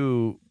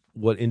to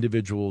what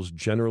individuals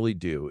generally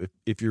do,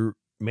 if you're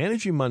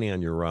managing money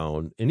on your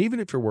own, and even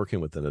if you're working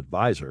with an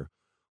advisor,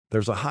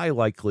 there's a high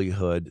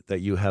likelihood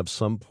that you have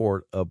some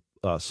portion of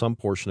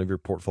your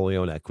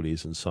portfolio in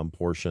equities and some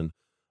portion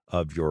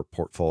of your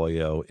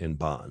portfolio in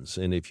bonds.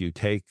 And if you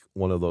take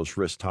one of those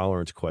risk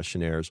tolerance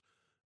questionnaires,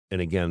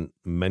 and again,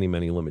 many,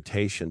 many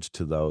limitations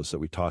to those that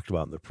we talked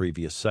about in the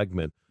previous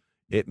segment,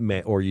 it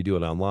may, or you do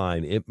it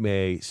online, it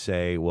may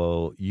say,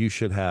 well, you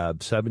should have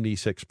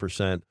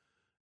 76%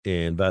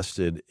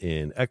 invested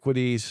in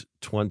equities,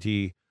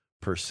 20%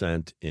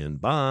 in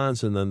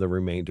bonds, and then the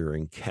remainder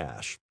in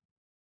cash.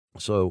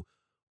 So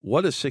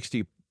what does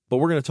 60-40 But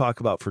we're going to talk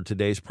about, for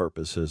today's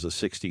purposes, a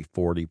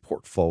 60-40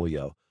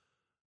 portfolio.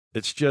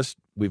 It's just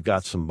we've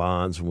got some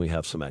bonds and we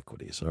have some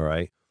equities, all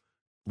right?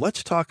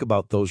 Let's talk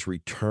about those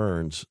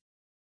returns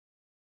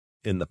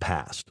in the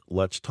past.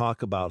 Let's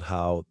talk about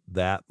how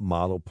that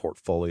model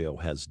portfolio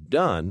has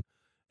done.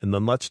 And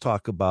then let's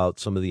talk about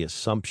some of the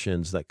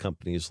assumptions that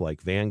companies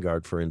like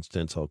Vanguard, for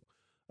instance,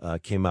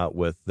 came out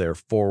with their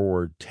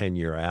forward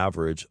 10-year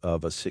average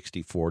of a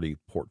 60-40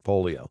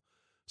 portfolio.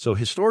 So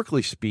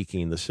historically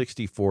speaking, the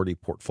 60-40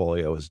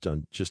 portfolio has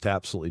just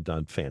absolutely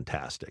done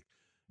fantastic.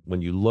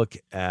 When you look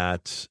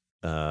at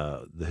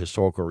the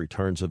historical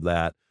returns of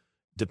that,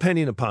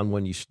 depending upon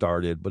when you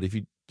started, but if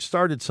you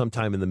started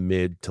sometime in the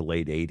mid to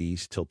late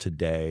 80s till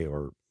today,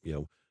 or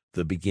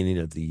the beginning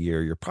of the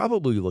year, you're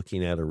probably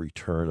looking at a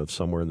return of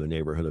somewhere in the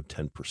neighborhood of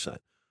 10%.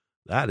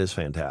 That is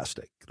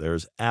fantastic.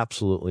 There's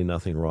absolutely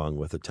nothing wrong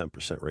with a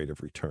 10% rate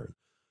of return.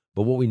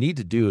 But what we need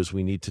to do is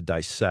we need to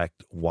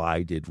dissect,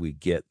 why did we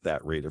get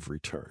that rate of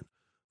return?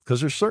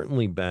 Because there's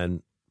certainly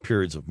been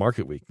periods of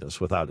market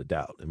weakness, without a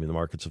doubt. I mean, the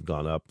markets have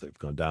gone up, they've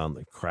gone down,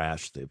 they've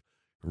crashed, they've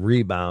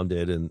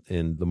rebounded,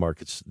 and the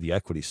markets, the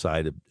equity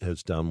side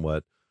has done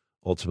what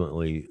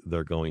ultimately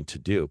they're going to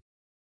do.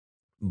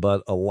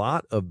 But a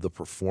lot of the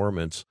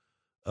performance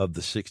of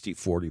the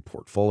 60-40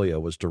 portfolio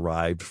was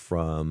derived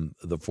from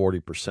the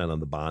 40%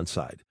 on the bond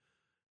side.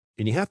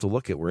 And you have to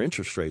look at where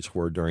interest rates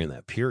were during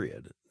that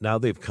period. Now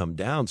they've come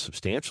down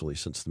substantially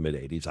since the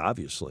mid-'80s,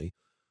 obviously.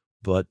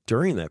 But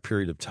during that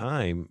period of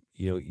time,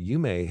 you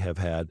may have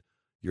had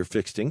your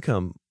fixed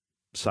income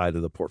side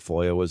of the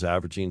portfolio was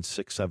averaging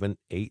 6, 7,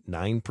 8,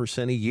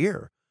 9% a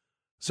year.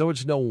 So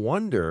it's no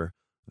wonder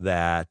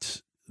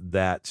that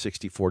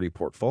 60-40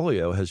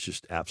 portfolio has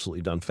just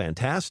absolutely done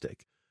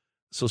fantastic.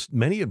 So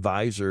many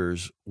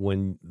advisors,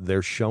 when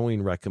they're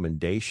showing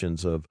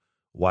recommendations of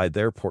why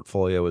their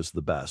portfolio is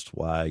the best,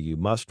 why you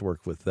must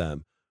work with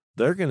them,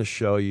 they're going to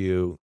show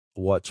you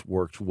what's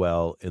worked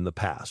well in the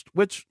past,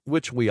 which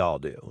we all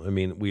do. I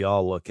mean, we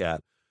all look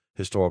at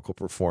historical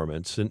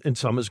performance, and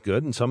some is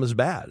good and some is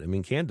bad. I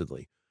mean,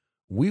 candidly,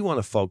 we want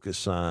to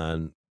focus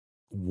on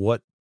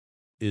what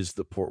is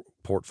the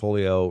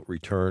portfolio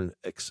return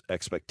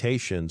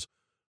expectations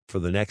for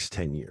the next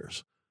 10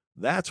 years.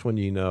 That's when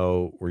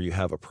where you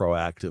have a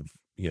proactive,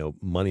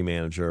 money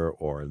manager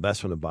or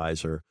investment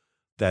advisor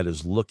that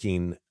is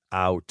looking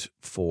out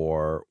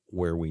for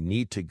where we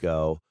need to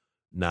go,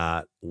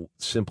 not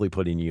simply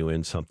putting you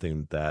in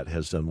something that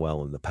has done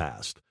well in the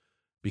past.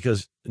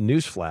 Because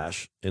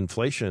newsflash,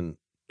 inflation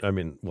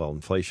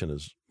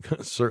is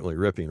certainly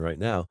ripping right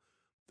now,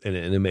 and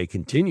it may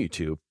continue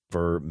to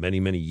for many,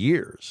 many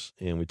years.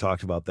 And we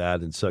talked about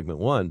that in segment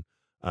 1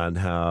 on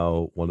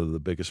how one of the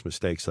biggest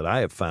mistakes that I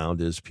have found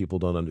is people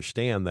don't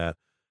understand that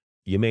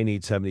you may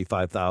need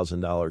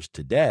 $75,000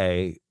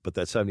 today, but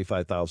that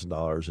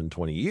 $75,000 in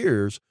 20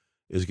 years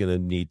is going to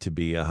need to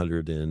be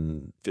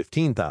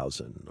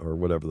 $115,000 or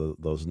whatever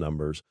those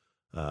numbers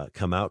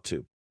come out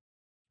to.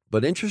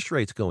 But interest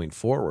rates going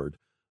forward,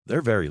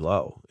 they're very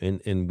low.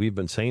 And we've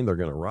been saying they're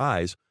going to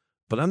rise,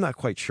 but I'm not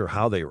quite sure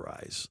how they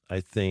rise.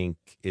 I think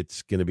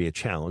it's going to be a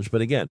challenge.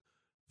 But again,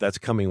 that's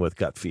coming with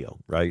gut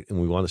feel, right?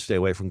 And we want to stay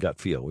away from gut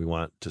feel. We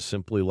want to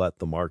simply let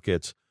the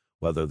markets,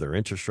 whether they're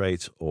interest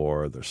rates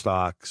or their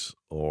stocks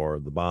or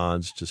the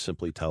bonds, just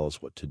simply tell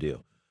us what to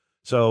do.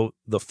 So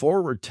the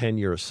forward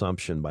 10-year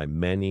assumption by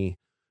many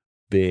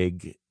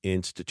big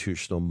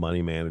institutional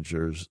money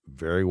managers,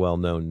 very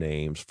well-known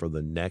names, for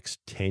the next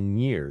 10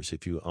 years,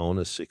 if you own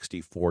a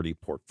 60-40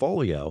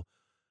 portfolio,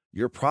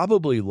 you're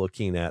probably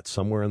looking at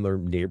somewhere in the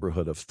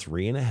neighborhood of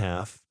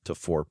 3.5% to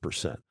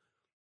 4%.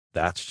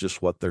 That's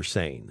just what they're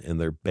saying. And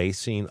they're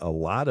basing a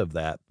lot of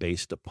that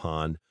based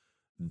upon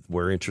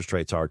where interest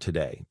rates are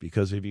today.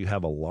 Because if you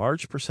have a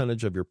large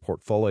percentage of your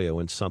portfolio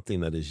in something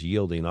that is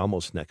yielding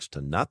almost next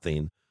to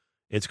nothing,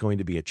 it's going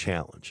to be a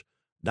challenge.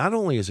 Not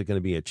only is it going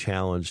to be a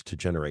challenge to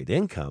generate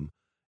income,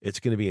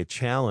 it's going to be a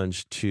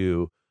challenge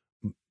to,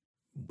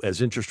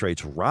 as interest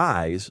rates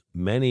rise,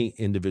 many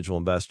individual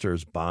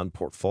investors' bond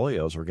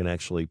portfolios are going to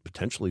actually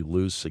potentially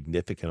lose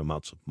significant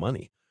amounts of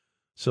money.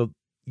 So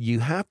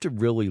you have to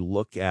really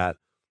look at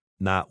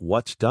not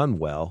what's done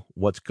well,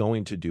 what's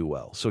going to do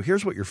well. So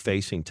here's what you're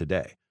facing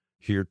today.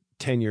 You're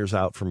 10 years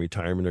out from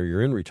retirement, or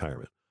you're in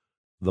retirement.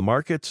 The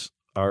markets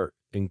are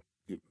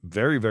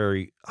very,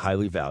 very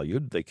highly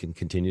valued. They can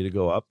continue to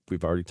go up.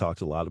 We've already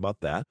talked a lot about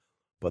that,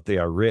 but they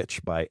are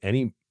rich by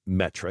any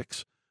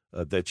metrics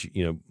that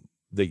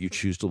you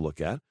choose to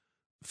look at.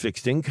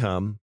 Fixed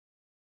income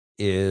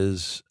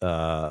is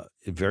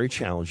very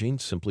challenging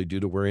simply due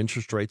to where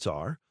interest rates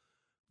are.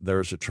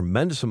 There's a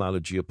tremendous amount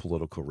of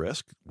geopolitical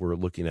risk. We're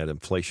looking at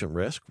inflation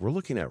risk. We're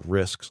looking at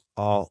risks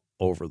all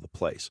over the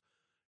place.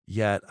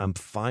 Yet I'm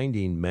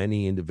finding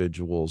many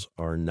individuals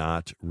are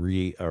not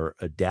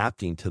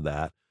adapting to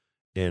that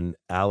in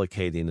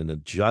allocating and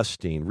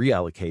adjusting,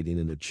 reallocating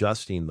and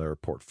adjusting their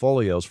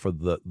portfolios for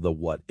the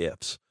what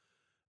ifs.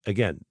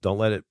 Again, don't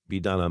let it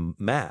be done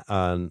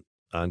on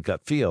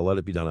gut feel. Let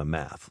it be done on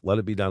math. Let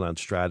it be done on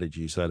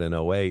strategies that in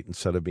 '08,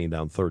 instead of being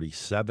down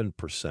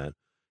 37%,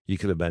 you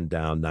could have been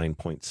down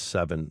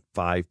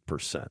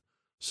 9.75%.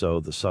 So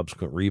the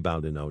subsequent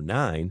rebound in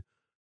 '09,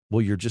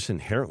 well, you're just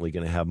inherently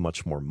going to have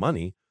much more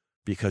money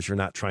because you're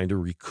not trying to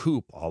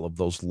recoup all of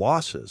those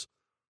losses.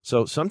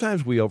 So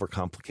sometimes we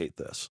overcomplicate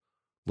this.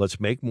 Let's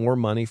make more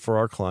money for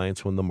our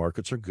clients when the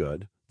markets are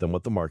good than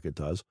what the market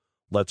does.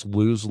 Let's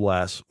lose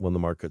less when the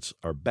markets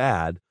are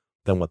bad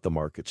than what the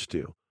markets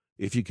do.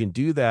 If you can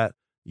do that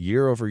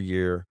year over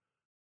year,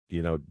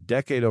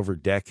 decade over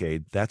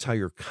decade, that's how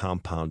you're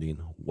compounding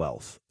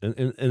wealth.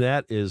 And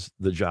that is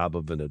the job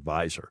of an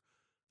advisor.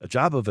 A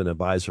job of an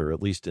advisor,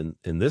 at least in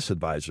this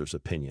advisor's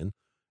opinion,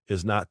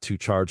 is not to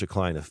charge a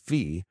client a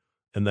fee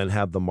and then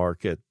have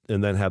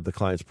the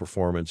client's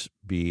performance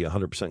be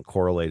 100%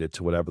 correlated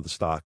to whatever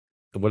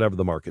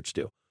the markets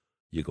do.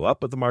 You go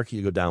up with the market,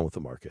 you go down with the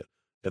market.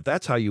 If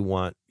that's how you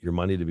want your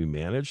money to be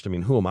managed,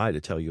 who am I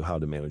to tell you how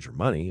to manage your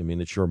money?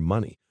 It's your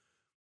money.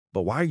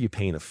 But why are you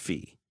paying a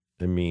fee?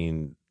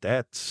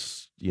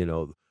 That's,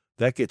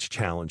 that gets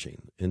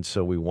challenging. And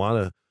so we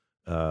want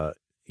to,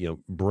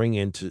 bring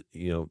into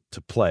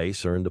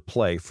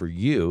play for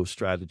you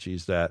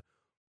strategies that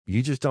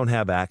you just don't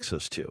have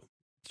access to,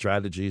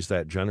 strategies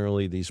that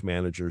generally these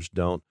managers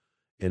don't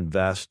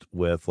invest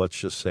with, let's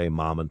just say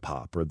mom and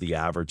pop or the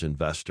average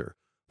investor.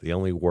 They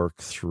only work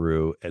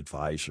through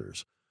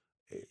advisors.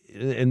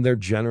 And they're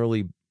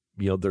generally,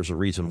 there's a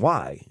reason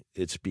why.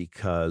 It's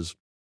because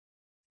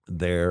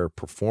their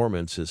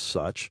performance is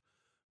such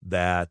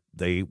that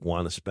they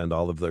want to spend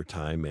all of their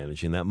time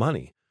managing that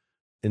money.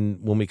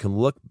 And when we can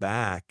look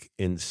back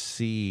and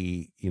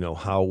see,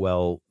 how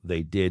well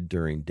they did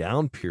during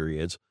down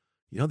periods,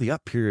 the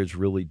up periods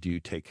really do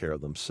take care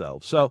of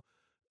themselves. So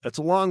it's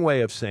a long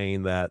way of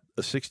saying that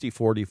a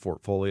 60-40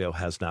 portfolio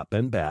has not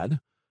been bad.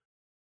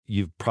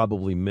 You've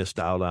probably missed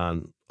out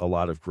on a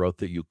lot of growth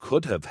that you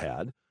could have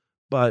had,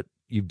 but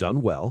you've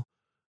done well.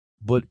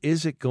 But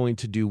is it going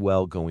to do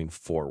well going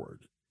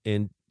forward?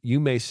 And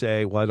you may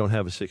say, well, I don't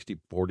have a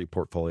 60-40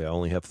 portfolio. I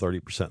only have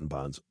 30% in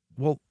bonds.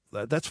 Well,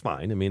 that's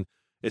fine.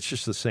 It's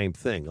just the same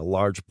thing. A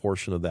large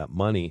portion of that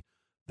money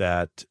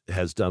that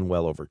has done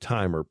well over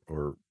time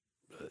or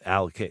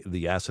allocate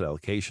the asset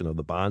allocation of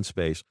the bond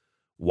space,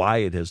 why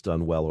it has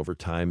done well over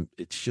time,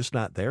 it's just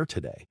not there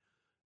today.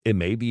 It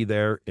may be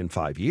there in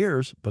 5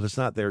 years, but it's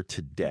not there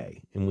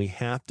today. And we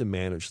have to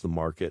manage the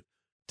market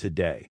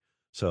today.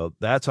 So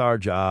that's our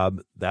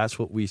job. That's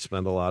what we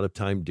spend a lot of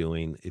time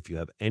doing. If you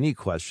have any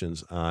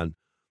questions on,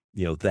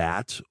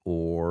 that,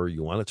 or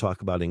you want to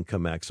talk about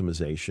income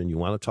maximization, you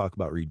want to talk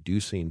about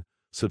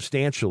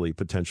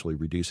potentially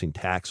reducing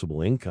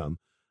taxable income,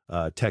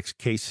 text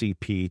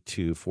KCP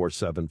to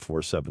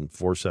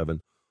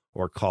 474747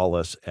 or call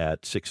us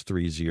at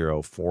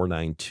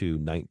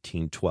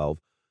 630-492-1912,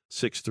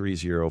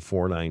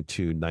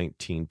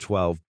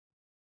 630-492-1912,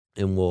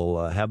 and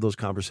we'll have those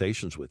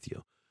conversations with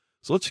you.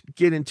 So let's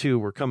get into,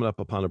 we're coming up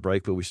upon a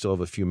break, but we still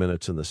have a few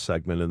minutes in this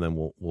segment, and then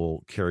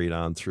we'll carry it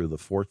on through the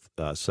fourth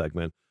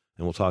segment,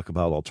 and we'll talk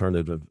about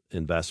alternative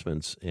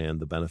investments and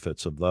the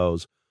benefits of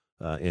those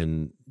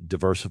in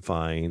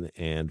diversifying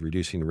and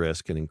reducing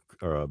risk and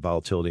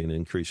volatility and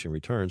increasing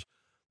returns.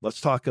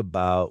 Let's talk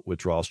about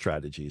withdrawal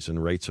strategies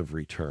and rates of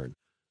return,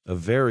 a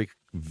very,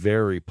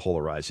 very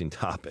polarizing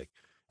topic.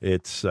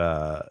 It's,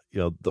 the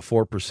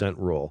 4%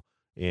 rule.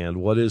 And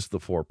what is the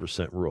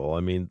 4%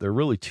 rule? There are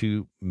really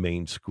two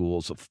main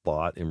schools of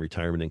thought in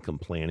retirement income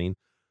planning.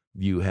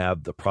 You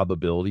have the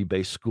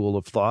probability-based school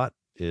of thought,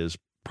 is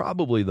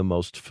probably the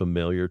most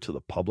familiar to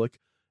the public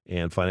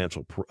and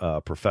financial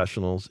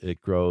professionals.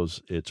 It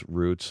grows its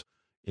roots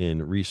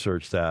in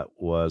research that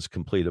was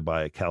completed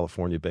by a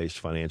California-based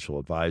financial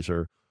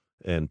advisor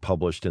and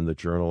published in the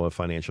Journal of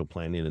Financial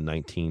Planning in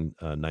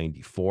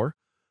 1994.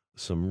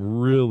 Some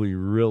really,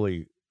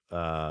 really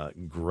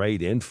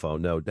great info,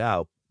 no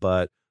doubt,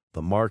 but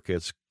the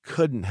markets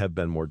couldn't have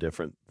been more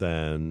different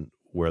than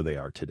where they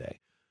are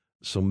today.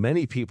 So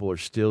many people are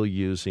still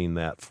using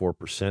that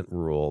 4%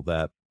 rule,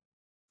 that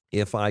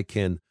if I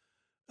can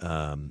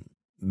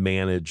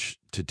manage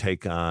to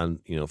take on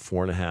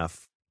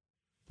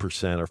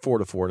 4.5% or 4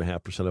 to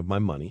 4.5% of my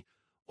money,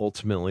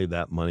 ultimately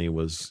that money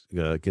was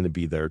going to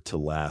be there to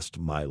last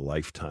my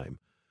lifetime.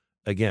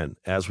 Again,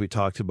 as we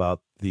talked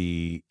about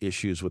the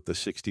issues with the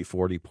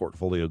 60-40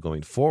 portfolio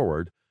going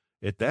forward,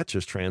 that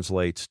just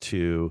translates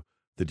to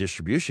the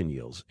distribution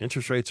yields.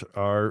 Interest rates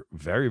are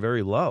very,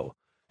 very low,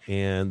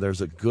 and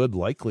there's a good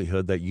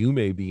likelihood that you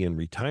may be in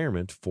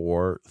retirement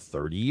for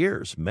 30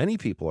 years. Many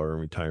people are in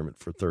retirement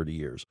for 30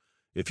 years.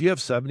 If you have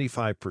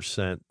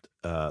 75%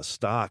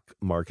 stock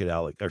market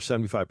or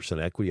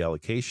 75% equity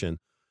allocation,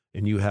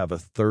 and you have a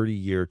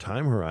 30-year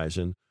time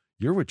horizon,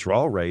 your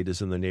withdrawal rate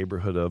is in the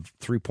neighborhood of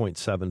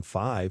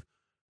 3.75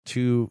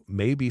 to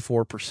maybe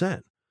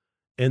 4%.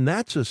 And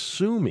that's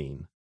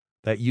assuming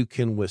that you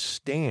can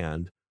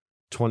withstand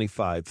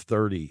 25,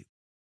 30%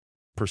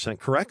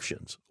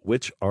 corrections,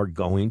 which are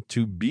going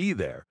to be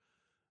there.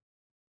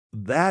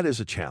 That is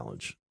a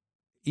challenge.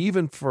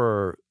 Even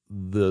for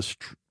the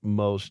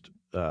most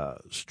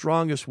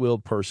strongest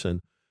willed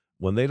person,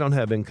 when they don't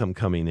have income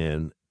coming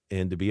in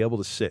And to be able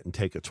to sit and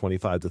take a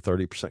 25 to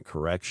 30%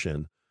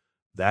 correction,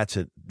 that's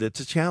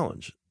a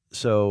challenge.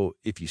 So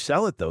if you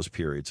sell at those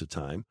periods of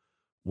time,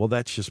 well,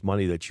 that's just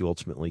money that you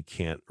ultimately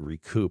can't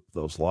recoup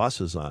those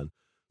losses on.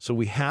 So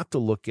we have to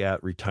look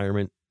at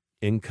retirement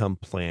income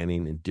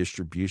planning and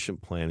distribution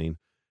planning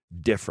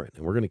different.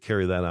 And we're going to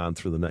carry that on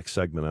through the next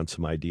segment on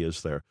some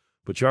ideas there.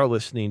 But you are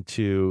listening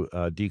to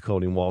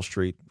Decoding Wall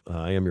Street.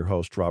 I am your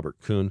host, Robert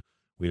Kuhn.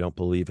 We don't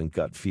believe in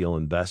gut feel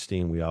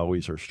investing. We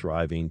always are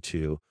striving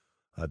to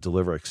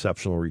deliver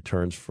exceptional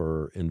returns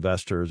for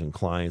investors and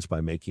clients by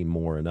making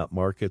more in up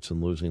markets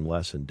and losing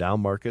less in down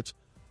markets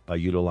by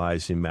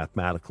utilizing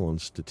mathematical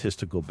and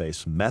statistical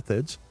based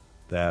methods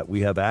that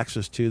we have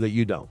access to that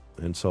you don't.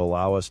 And so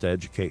allow us to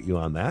educate you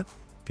on that.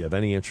 If you have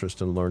any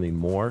interest in learning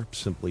more,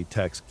 simply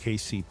text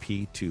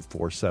KCP to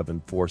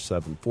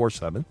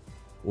 474747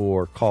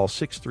 or call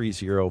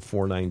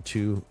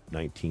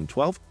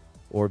 630-492-1912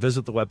 or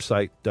visit the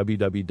website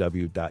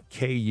www.kuhncp.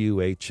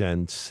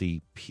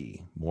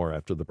 More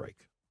after the break.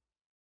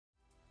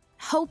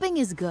 Hoping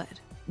is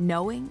good.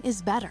 Knowing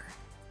is better.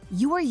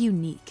 You are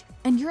unique,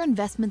 and your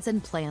investments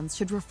and plans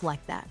should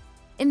reflect that.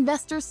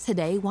 Investors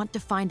today want to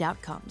find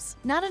outcomes,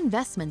 not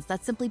investments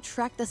that simply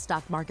track the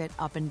stock market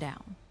up and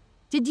down.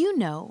 Did you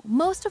know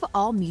most of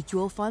all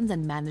mutual funds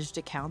and managed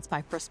accounts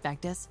by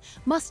prospectus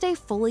must stay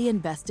fully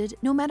invested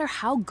no matter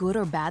how good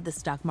or bad the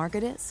stock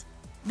market is?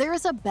 There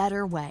is a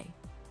better way.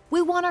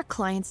 We want our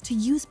clients to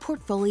use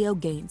portfolio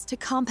gains to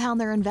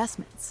compound their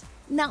investments,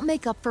 not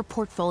make up for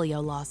portfolio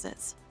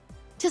losses.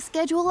 To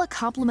schedule a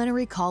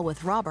complimentary call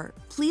with Robert,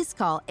 please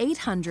call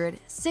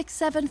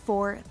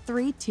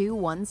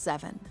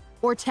 800-674-3217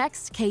 or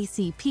text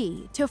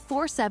KCP to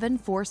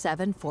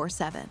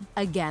 474747.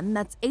 Again,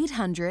 that's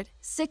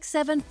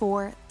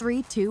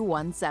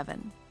 800-674-3217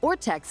 or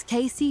text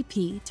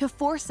KCP to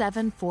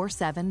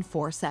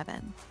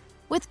 474747.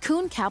 With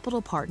Kuhn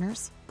Capital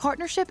Partners,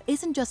 partnership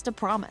isn't just a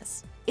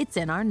promise, it's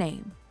in our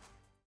name.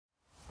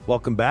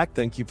 Welcome back.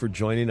 Thank you for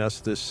joining us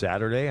this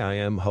Saturday. I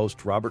am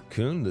host Robert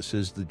Kuhn. This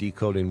is the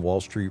Decoding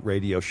Wall Street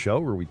radio show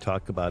where we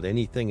talk about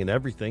anything and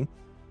everything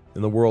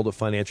in the world of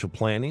financial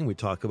planning. We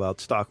talk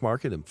about stock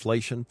market,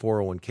 inflation,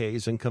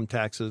 401ks, income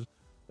taxes,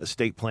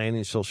 estate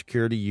planning, Social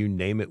Security, you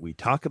name it. We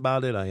talk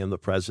about it. I am the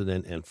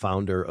president and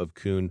founder of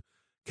Kuhn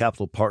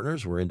Capital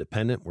Partners. We're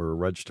independent. We're a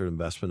registered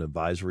investment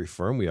advisory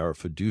firm. We are a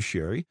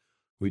fiduciary.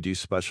 We do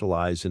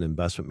specialize in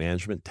investment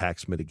management,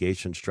 tax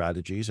mitigation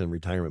strategies, and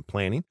retirement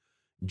planning.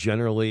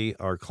 Generally,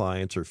 our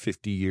clients are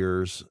 50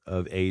 years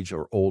of age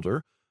or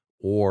older,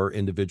 or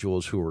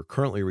individuals who are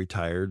currently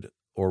retired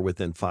or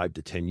within 5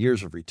 to 10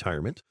 years of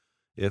retirement.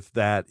 If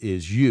that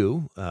is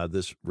you,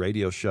 this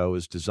radio show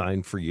is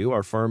designed for you.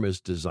 Our firm is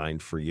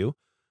designed for you.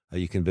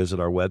 You can visit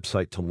our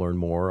website to learn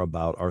more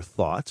about our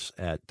thoughts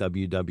at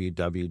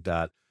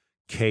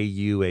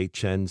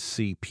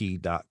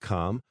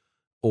www.kuhncp.com.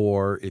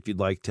 Or if you'd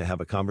like to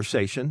have a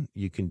conversation,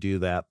 you can do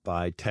that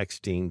by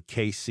texting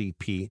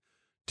KCP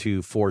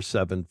to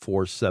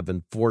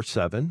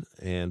 474747,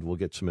 and we'll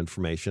get some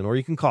information. Or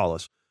you can call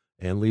us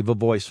and leave a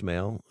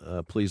voicemail.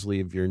 Please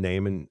leave your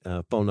name and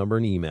phone number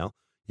and email.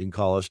 You can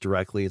call us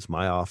directly. It's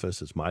my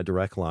office. It's my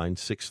direct line,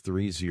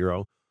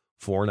 630-492-1912,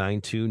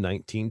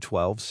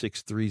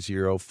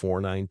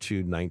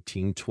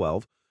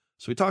 630-492-1912.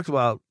 So we talked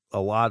about a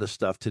lot of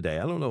stuff today.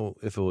 I don't know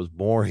if it was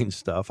boring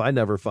stuff. I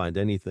never find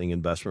anything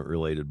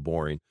investment-related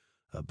boring,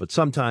 but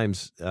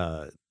sometimes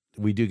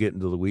we do get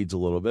into the weeds a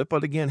little bit,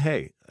 but again,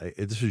 hey,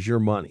 this is your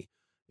money.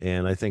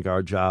 And I think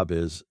our job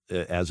is,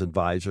 as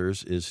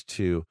advisors, is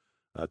to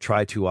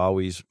try to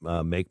always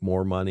make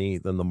more money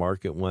than the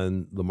market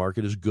when the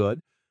market is good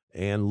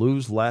and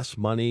lose less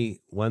money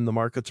when the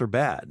markets are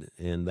bad.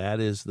 And that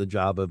is the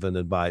job of an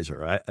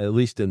advisor, at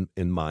least in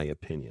my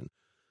opinion.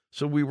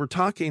 So we were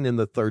talking in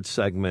the third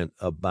segment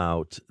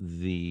about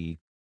the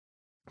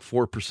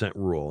 4%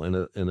 rule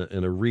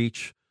and a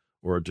reach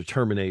or a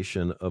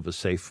determination of a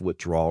safe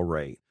withdrawal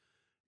rate.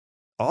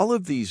 All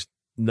of these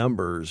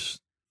numbers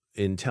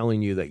in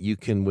telling you that you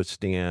can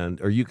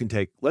withstand, or you can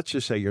take, let's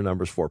just say your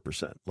number's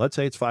 4%. Let's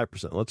say it's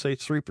 5%. Let's say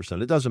it's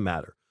 3%. It doesn't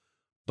matter.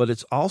 But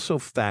it's also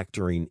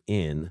factoring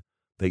in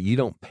that you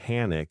don't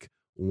panic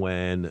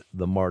when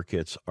the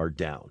markets are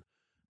down.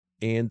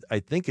 And I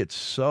think it's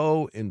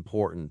so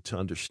important to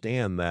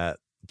understand that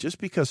just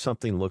because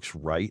something looks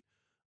right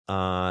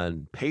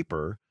on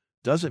paper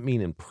doesn't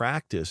mean in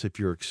practice, if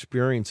you're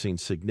experiencing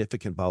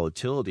significant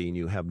volatility and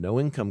you have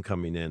no income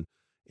coming in,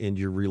 and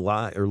you're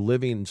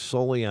living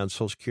solely on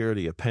Social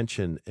Security, a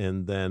pension,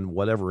 and then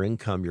whatever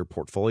income your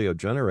portfolio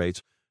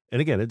generates.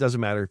 And again, it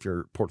doesn't matter if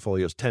your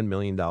portfolio is $10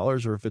 million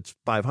or if it's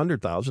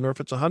 $500,000 or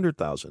if it's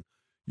 $100,000.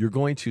 You're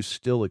going to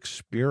still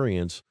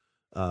experience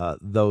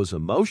those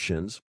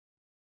emotions.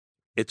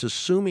 It's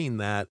assuming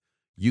that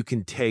you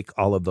can take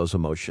all of those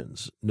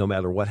emotions no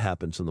matter what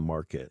happens in the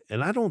market.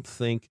 And I don't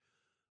think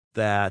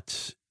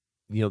that,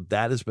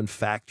 that has been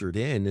factored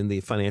in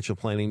the financial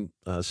planning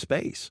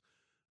space.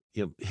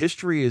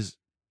 History is,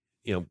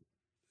 in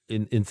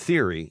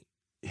theory,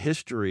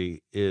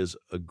 history is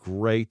a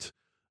great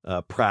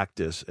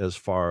practice as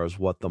far as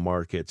what the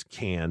markets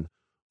can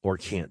or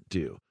can't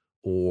do,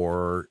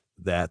 or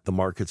that the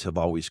markets have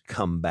always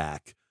come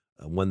back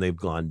when they've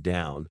gone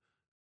down.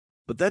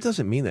 But that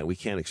doesn't mean that we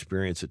can't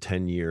experience a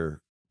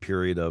 10-year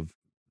period of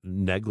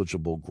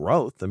negligible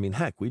growth. I mean,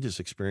 heck, we just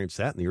experienced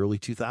that in the early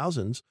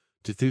 2000s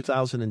to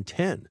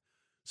 2010.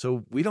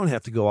 So we don't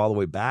have to go all the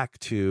way back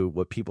to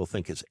what people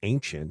think is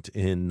ancient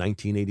in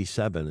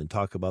 1987 and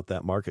talk about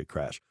that market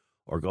crash,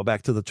 or go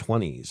back to the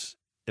 20s.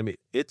 I mean,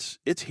 it's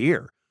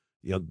here.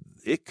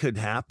 It could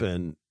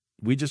happen.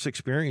 We just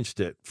experienced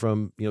it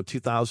from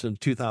 2000 to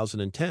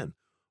 2010,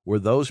 where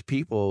those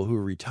people who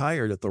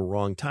retired at the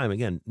wrong time,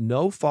 again,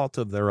 no fault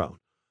of their own,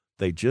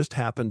 they just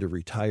happened to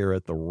retire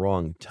at the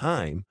wrong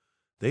time.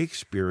 They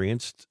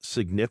experienced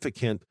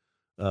significant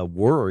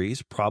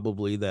worries,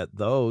 probably, that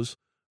those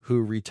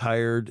who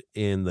retired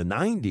in the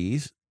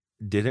 90s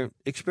didn't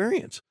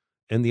experience.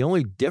 And the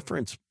only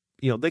difference,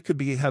 they could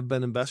have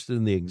been invested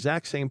in the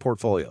exact same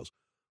portfolios.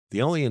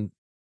 The only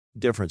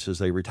difference is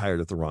they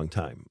retired at the wrong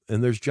time.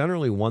 And there's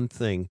generally one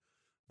thing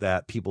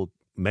that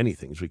many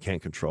things we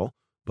can't control,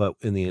 but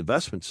in the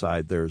investment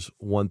side, there's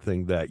one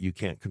thing that you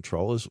can't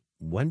control is,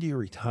 when do you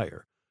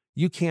retire?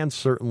 You can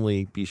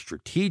certainly be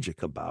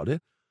strategic about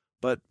it,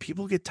 but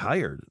people get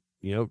tired.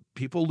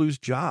 People lose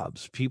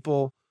jobs.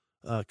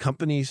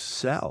 Companies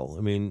sell.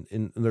 I mean,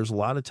 and there's a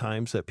lot of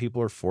times that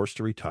people are forced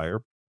to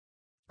retire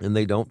and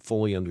they don't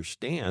fully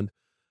understand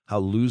how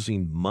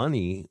losing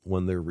money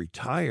when they're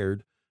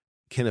retired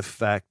can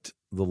affect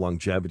the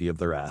longevity of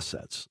their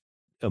assets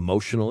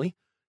emotionally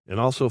and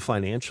also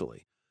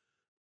financially.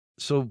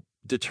 So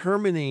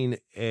determining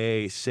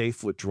a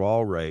safe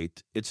withdrawal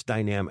rate, it's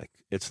dynamic.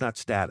 It's not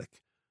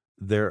static.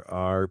 There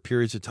are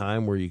periods of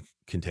time where you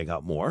can take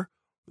out more.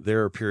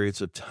 There are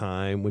periods of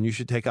time when you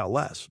should take out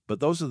less. But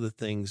those are the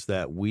things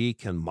that we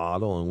can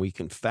model and we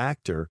can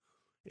factor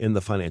in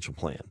the financial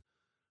plan.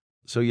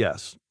 So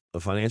yes, a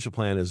financial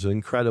plan is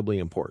incredibly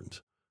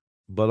important,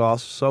 but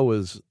also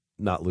is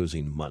not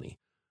losing money.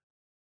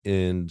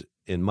 And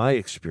in my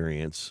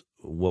experience,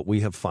 what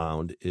we have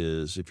found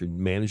is, if you're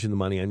managing the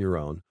money on your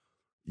own,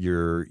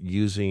 you're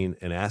using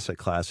an asset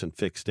class and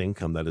fixed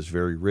income that is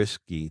very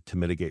risky to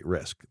mitigate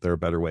risk. There are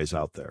better ways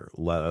out there.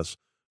 Let us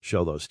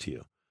show those to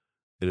you.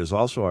 It is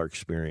also our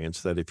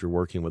experience that if you're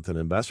working with an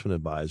investment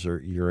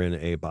advisor, you're in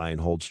a buy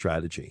and hold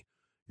strategy.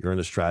 You're in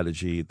a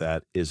strategy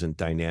that isn't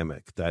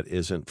dynamic, that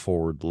isn't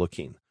forward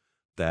looking,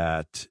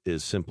 that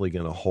is simply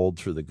going to hold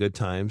through the good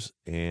times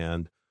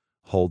and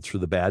hold through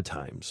the bad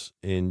times.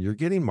 And you're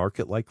getting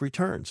market-like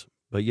returns,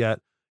 but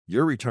yet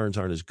your returns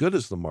aren't as good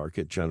as the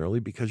market generally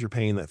because you're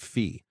paying that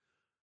fee.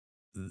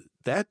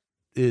 That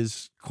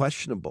is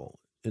questionable.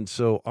 And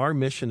so our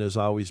mission has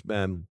always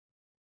been,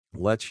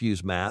 let's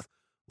use math,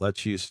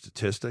 let's use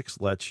statistics,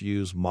 let's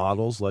use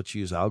models, let's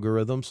use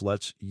algorithms,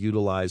 let's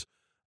utilize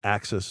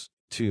access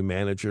to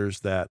managers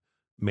that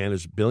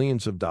manage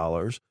billions of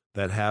dollars,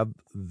 that have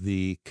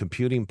the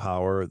computing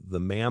power, the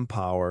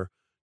manpower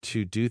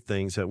to do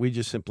things that we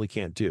just simply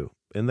can't do.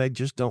 And they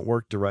just don't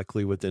work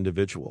directly with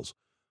individuals.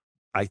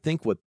 I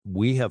think what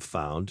we have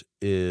found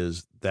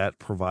is that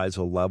provides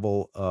a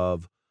level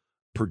of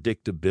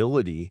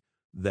predictability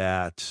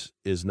that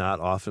is not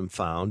often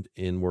found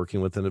in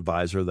working with an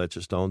advisor that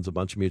just owns a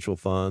bunch of mutual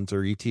funds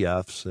or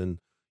ETFs and,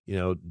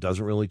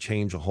 doesn't really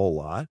change a whole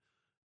lot.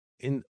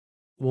 And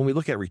when we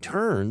look at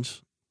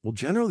returns, well,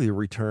 generally the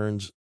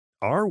returns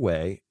our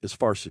way is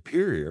far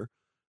superior,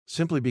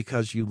 simply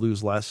because you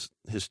lose less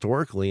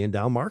historically in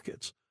down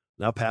markets.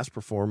 Now, past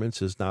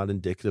performance is not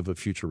indicative of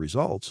future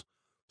results.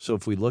 So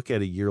if we look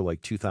at a year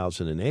like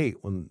 2008,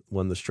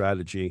 when the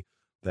strategy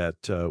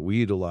that we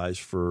utilize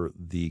for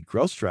the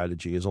growth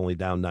strategy is only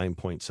down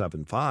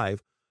 9.75,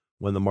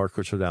 when the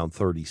markets are down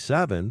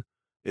 37,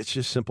 it's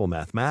just simple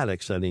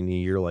mathematics that in a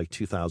year like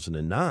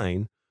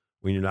 2009,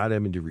 when you're not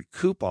having to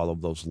recoup all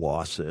of those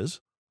losses,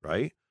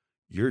 right,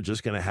 you're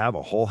just going to have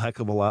a whole heck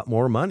of a lot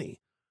more money.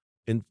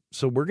 And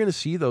so we're going to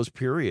see those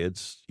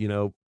periods,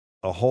 a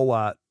whole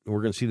lot.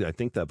 We're going to see, I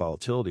think, that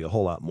volatility a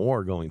whole lot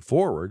more going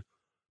forward.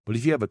 But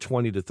if you have a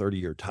 20 to 30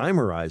 year time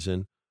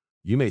horizon,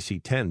 you may see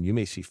 10, you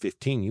may see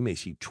 15, you may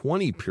see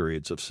 20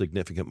 periods of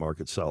significant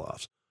market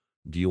sell-offs.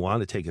 Do you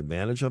want to take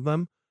advantage of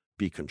them,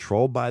 be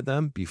controlled by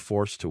them, be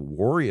forced to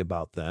worry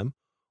about them?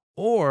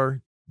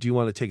 Or do you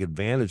want to take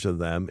advantage of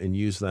them and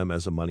use them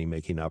as a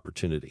money-making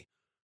opportunity?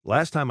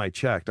 Last time I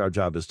checked, our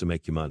job is to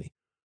make you money.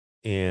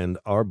 And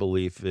our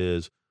belief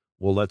is,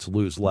 well, let's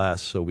lose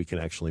less so we can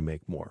actually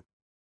make more.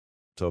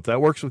 So if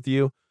that works with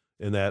you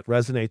and that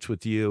resonates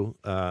with you,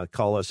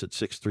 call us at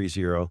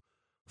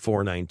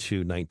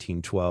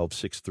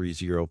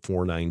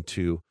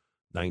 630-492-1912,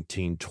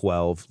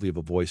 630-492-1912. Leave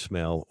a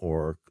voicemail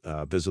or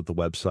visit the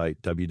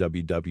website,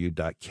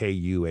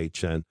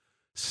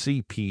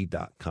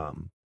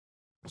 www.kuhncp.com.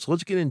 So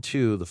let's get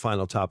into the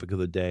final topic of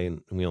the day,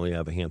 and we only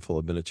have a handful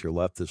of minutes here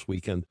left this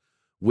weekend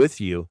with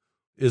you,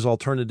 is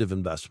alternative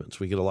investments.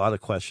 We get a lot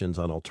of questions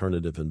on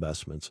alternative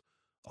investments.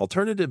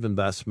 Alternative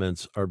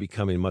investments are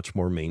becoming much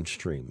more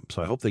mainstream.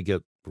 So I hope they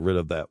get rid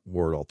of that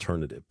word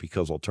alternative,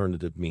 because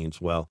alternative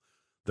means, well,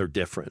 they're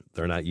different.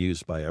 They're not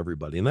used by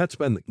everybody. And that's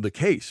been the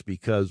case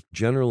because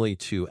generally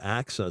to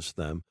access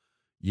them,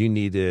 you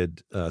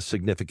needed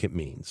significant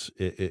means.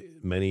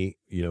 Many,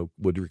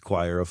 would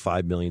require a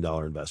 $5 million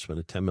investment,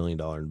 a $10 million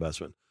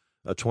investment,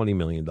 a $20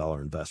 million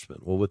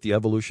investment. Well, with the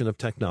evolution of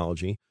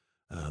technology,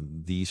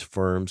 these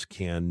firms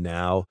can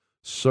now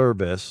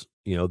service,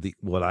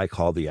 what I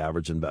call the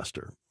average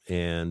investor.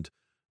 And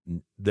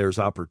there's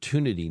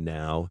opportunity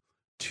now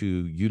to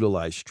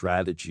utilize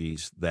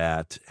strategies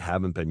that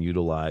haven't been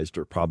utilized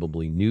or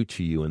probably new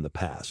to you in the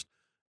past.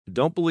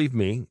 Don't believe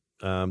me.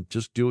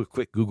 Just do a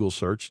quick Google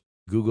search.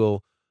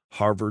 Google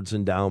Harvard's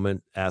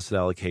endowment asset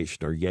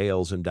allocation or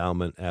Yale's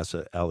endowment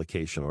asset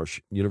allocation or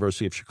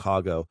University of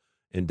Chicago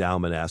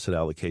endowment asset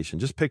allocation.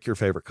 Just pick your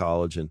favorite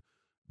college and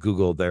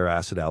Google their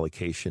asset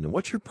allocation. And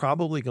what you're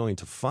probably going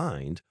to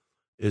find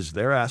is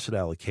their asset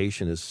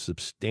allocation is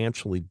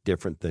substantially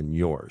different than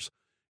yours.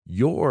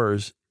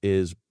 Yours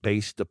is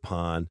based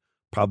upon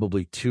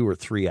probably 2 or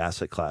 3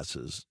 asset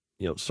classes,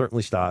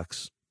 certainly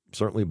stocks,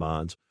 certainly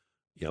bonds,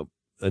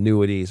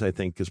 annuities, I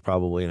think is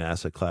probably an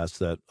asset class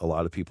that a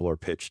lot of people are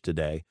pitched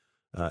today.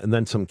 And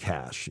then some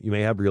cash. You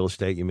may have real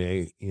estate, you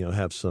may,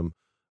 have some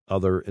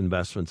other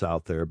investments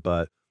out there,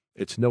 but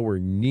it's nowhere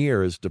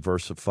near as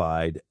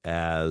diversified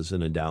as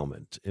an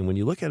endowment. And when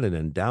you look at an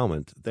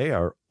endowment, they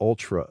are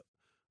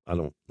I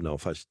don't know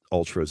if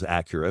ultra is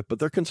accurate, but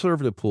they're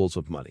conservative pools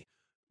of money.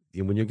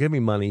 When you're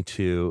giving money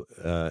to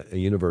a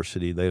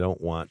university, they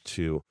don't want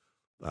to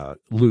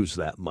lose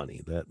that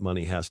money. That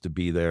money has to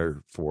be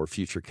there for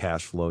future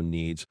cash flow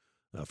needs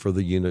for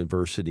the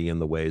university in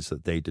the ways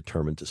that they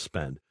determine to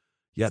spend.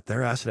 Yet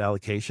their asset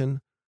allocation,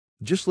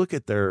 just look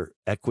at their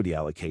equity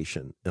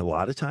allocation. And a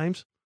lot of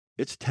times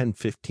it's 10,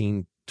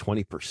 15,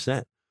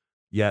 20%.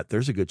 Yet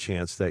there's a good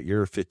chance that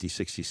you're 50,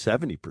 60,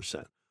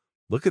 70%.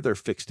 Look at their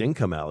fixed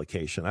income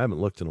allocation. I haven't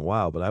looked in a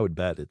while, but I would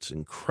bet it's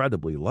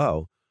incredibly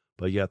low.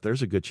 But yet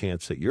there's a good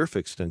chance that your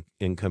fixed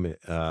income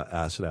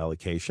asset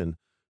allocation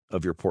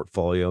of your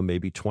portfolio may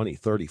be 20,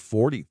 30,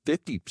 40,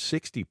 50,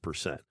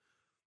 60%.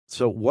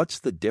 So what's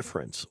the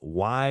difference?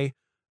 Why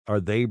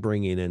are they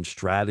bringing in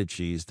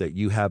strategies that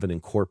you haven't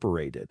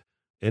incorporated?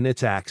 And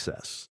it's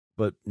access.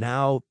 But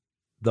now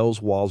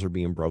those walls are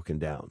being broken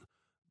down.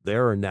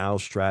 There are now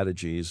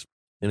strategies,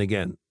 and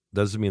again,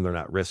 doesn't mean they're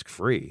not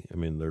risk-free. I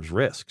mean, there's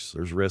risks.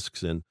 There's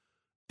risks in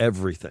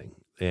everything,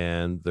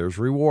 and there's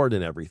reward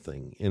in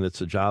everything. And it's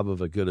the job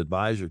of a good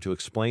advisor to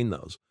explain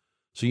those.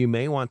 So you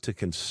may want to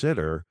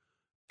consider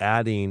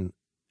adding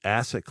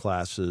asset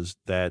classes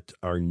that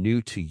are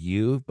new to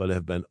you, but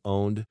have been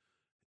owned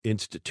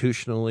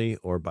institutionally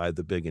or by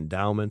the big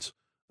endowments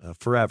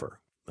forever.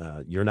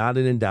 You're not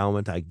an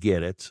endowment. I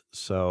get it.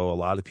 So a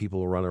lot of people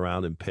will run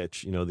around and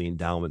pitch, the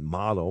endowment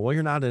model. Well,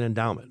 you're not an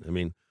endowment. I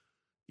mean,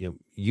 you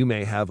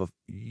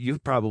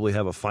probably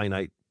have a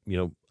finite,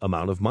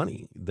 amount of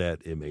money that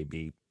it may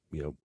be,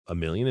 $1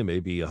 million, it may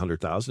be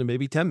 100,000, it may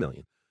be 10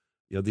 million.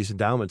 These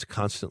endowments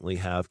constantly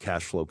have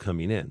cash flow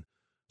coming in.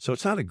 So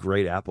it's not a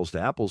great apples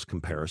to apples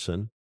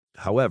comparison.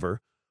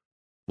 However,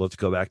 let's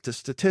go back to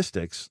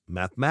statistics,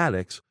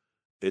 mathematics.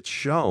 It's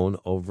shown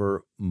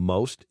over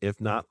most,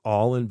 if not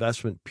all,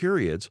 investment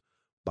periods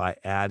by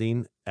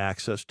adding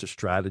access to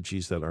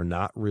strategies that are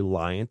not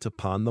reliant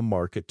upon the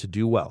market to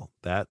do well.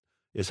 That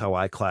is how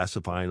I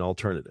classify an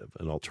alternative.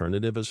 An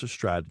alternative is a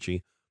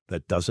strategy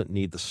that doesn't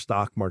need the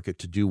stock market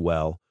to do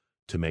well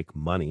to make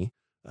money.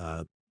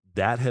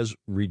 That has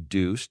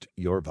reduced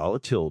your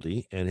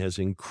volatility and has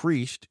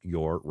increased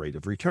your rate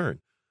of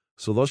return.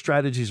 So those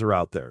strategies are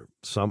out there.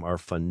 Some are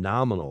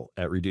phenomenal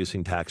at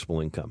reducing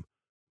taxable income.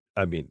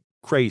 I mean,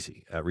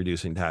 crazy at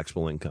reducing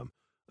taxable income,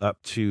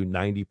 up to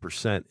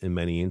 90% in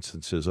many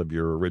instances of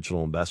your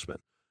original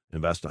investment.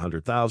 Invest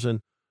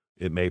 $100,000,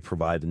 it may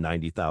provide a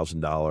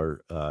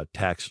 $90,000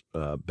 tax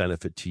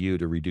benefit to you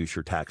to reduce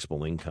your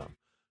taxable income.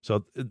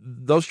 So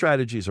those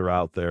strategies are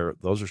out there.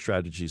 Those are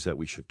strategies that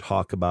we should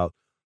talk about.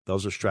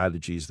 Those are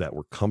strategies that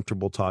we're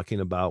comfortable talking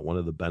about. One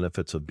of the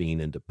benefits of being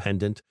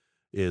independent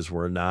is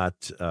we're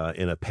not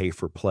in a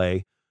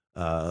pay-for-play,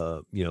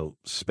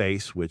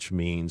 space, which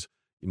means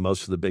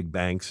most of the big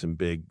banks and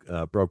big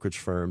brokerage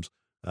firms,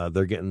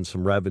 they're getting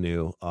some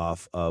revenue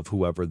off of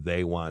whoever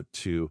they want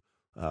to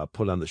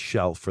put on the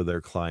shelf for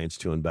their clients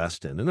to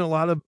invest in. And a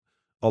lot of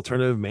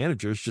alternative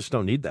managers just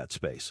don't need that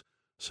space.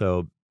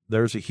 So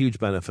there's a huge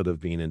benefit of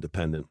being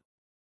independent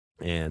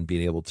and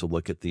being able to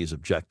look at these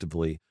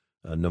objectively,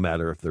 no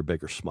matter if they're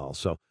big or small.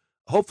 So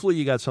hopefully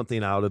you got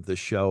something out of this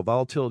show.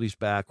 Volatility's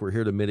back. We're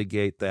here to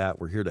mitigate that.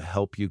 We're here to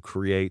help you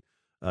create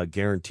a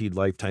guaranteed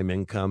lifetime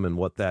income. And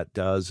what that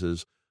does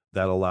is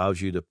that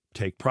allows you to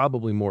take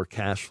probably more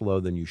cash flow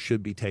than you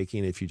should be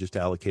taking if you just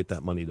allocate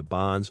that money to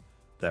bonds.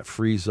 That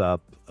frees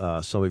up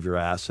some of your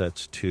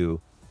assets to,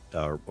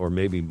 or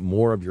maybe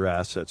more of your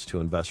assets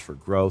to invest for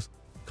growth.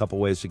 A couple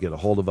ways to get a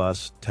hold of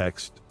us.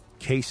 Text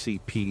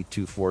KCP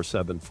to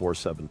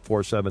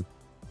 474747.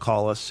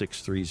 Call us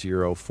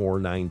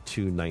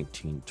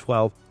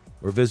 630-492-1912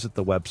 or visit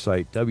the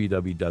website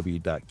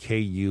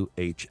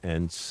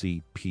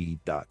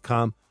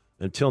www.kuhncp.com.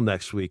 Until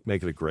next week,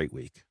 make it a great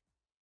week.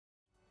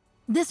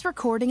 This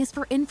recording is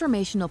for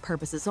informational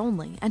purposes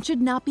only and should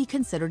not be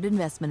considered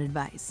investment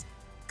advice.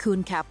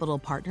 Kuhn Capital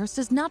Partners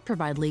does not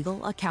provide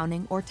legal,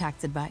 accounting, or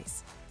tax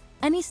advice.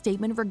 Any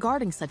statement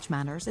regarding such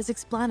matters is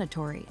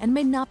explanatory and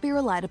may not be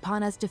relied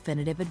upon as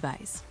definitive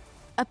advice.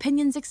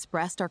 Opinions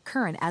expressed are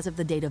current as of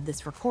the date of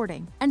this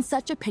recording, and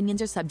such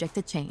opinions are subject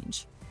to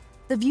change.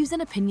 The views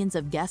and opinions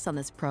of guests on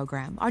this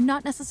program are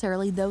not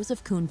necessarily those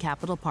of Kuhn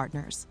Capital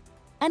Partners.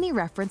 Any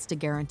reference to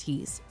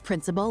guarantees,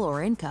 principal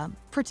or income,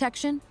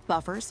 protection,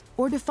 buffers,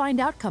 or defined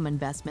outcome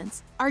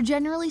investments are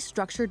generally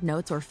structured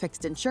notes or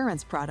fixed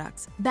insurance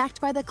products backed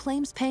by the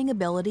claims-paying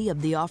ability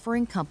of the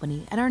offering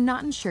company and are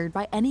not insured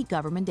by any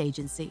government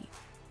agency.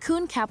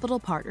 Kuhn Capital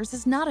Partners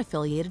is not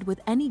affiliated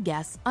with any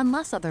guests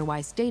unless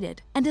otherwise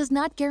stated and does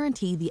not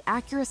guarantee the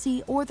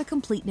accuracy or the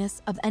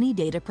completeness of any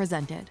data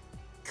presented.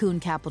 Kuhn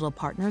Capital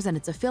Partners and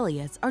its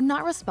affiliates are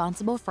not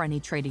responsible for any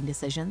trading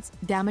decisions,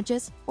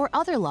 damages, or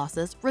other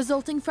losses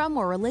resulting from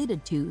or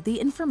related to the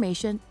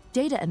information,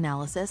 data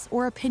analysis,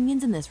 or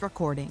opinions in this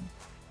recording.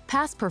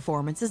 Past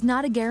performance is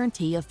not a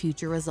guarantee of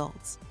future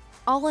results.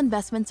 All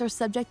investments are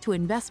subject to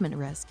investment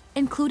risk,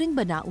 including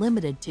but not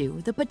limited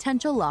to the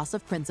potential loss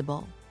of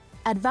principal.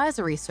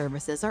 Advisory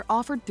services are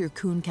offered through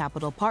Kuhn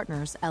Capital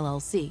Partners,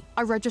 LLC,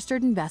 a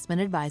registered investment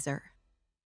advisor.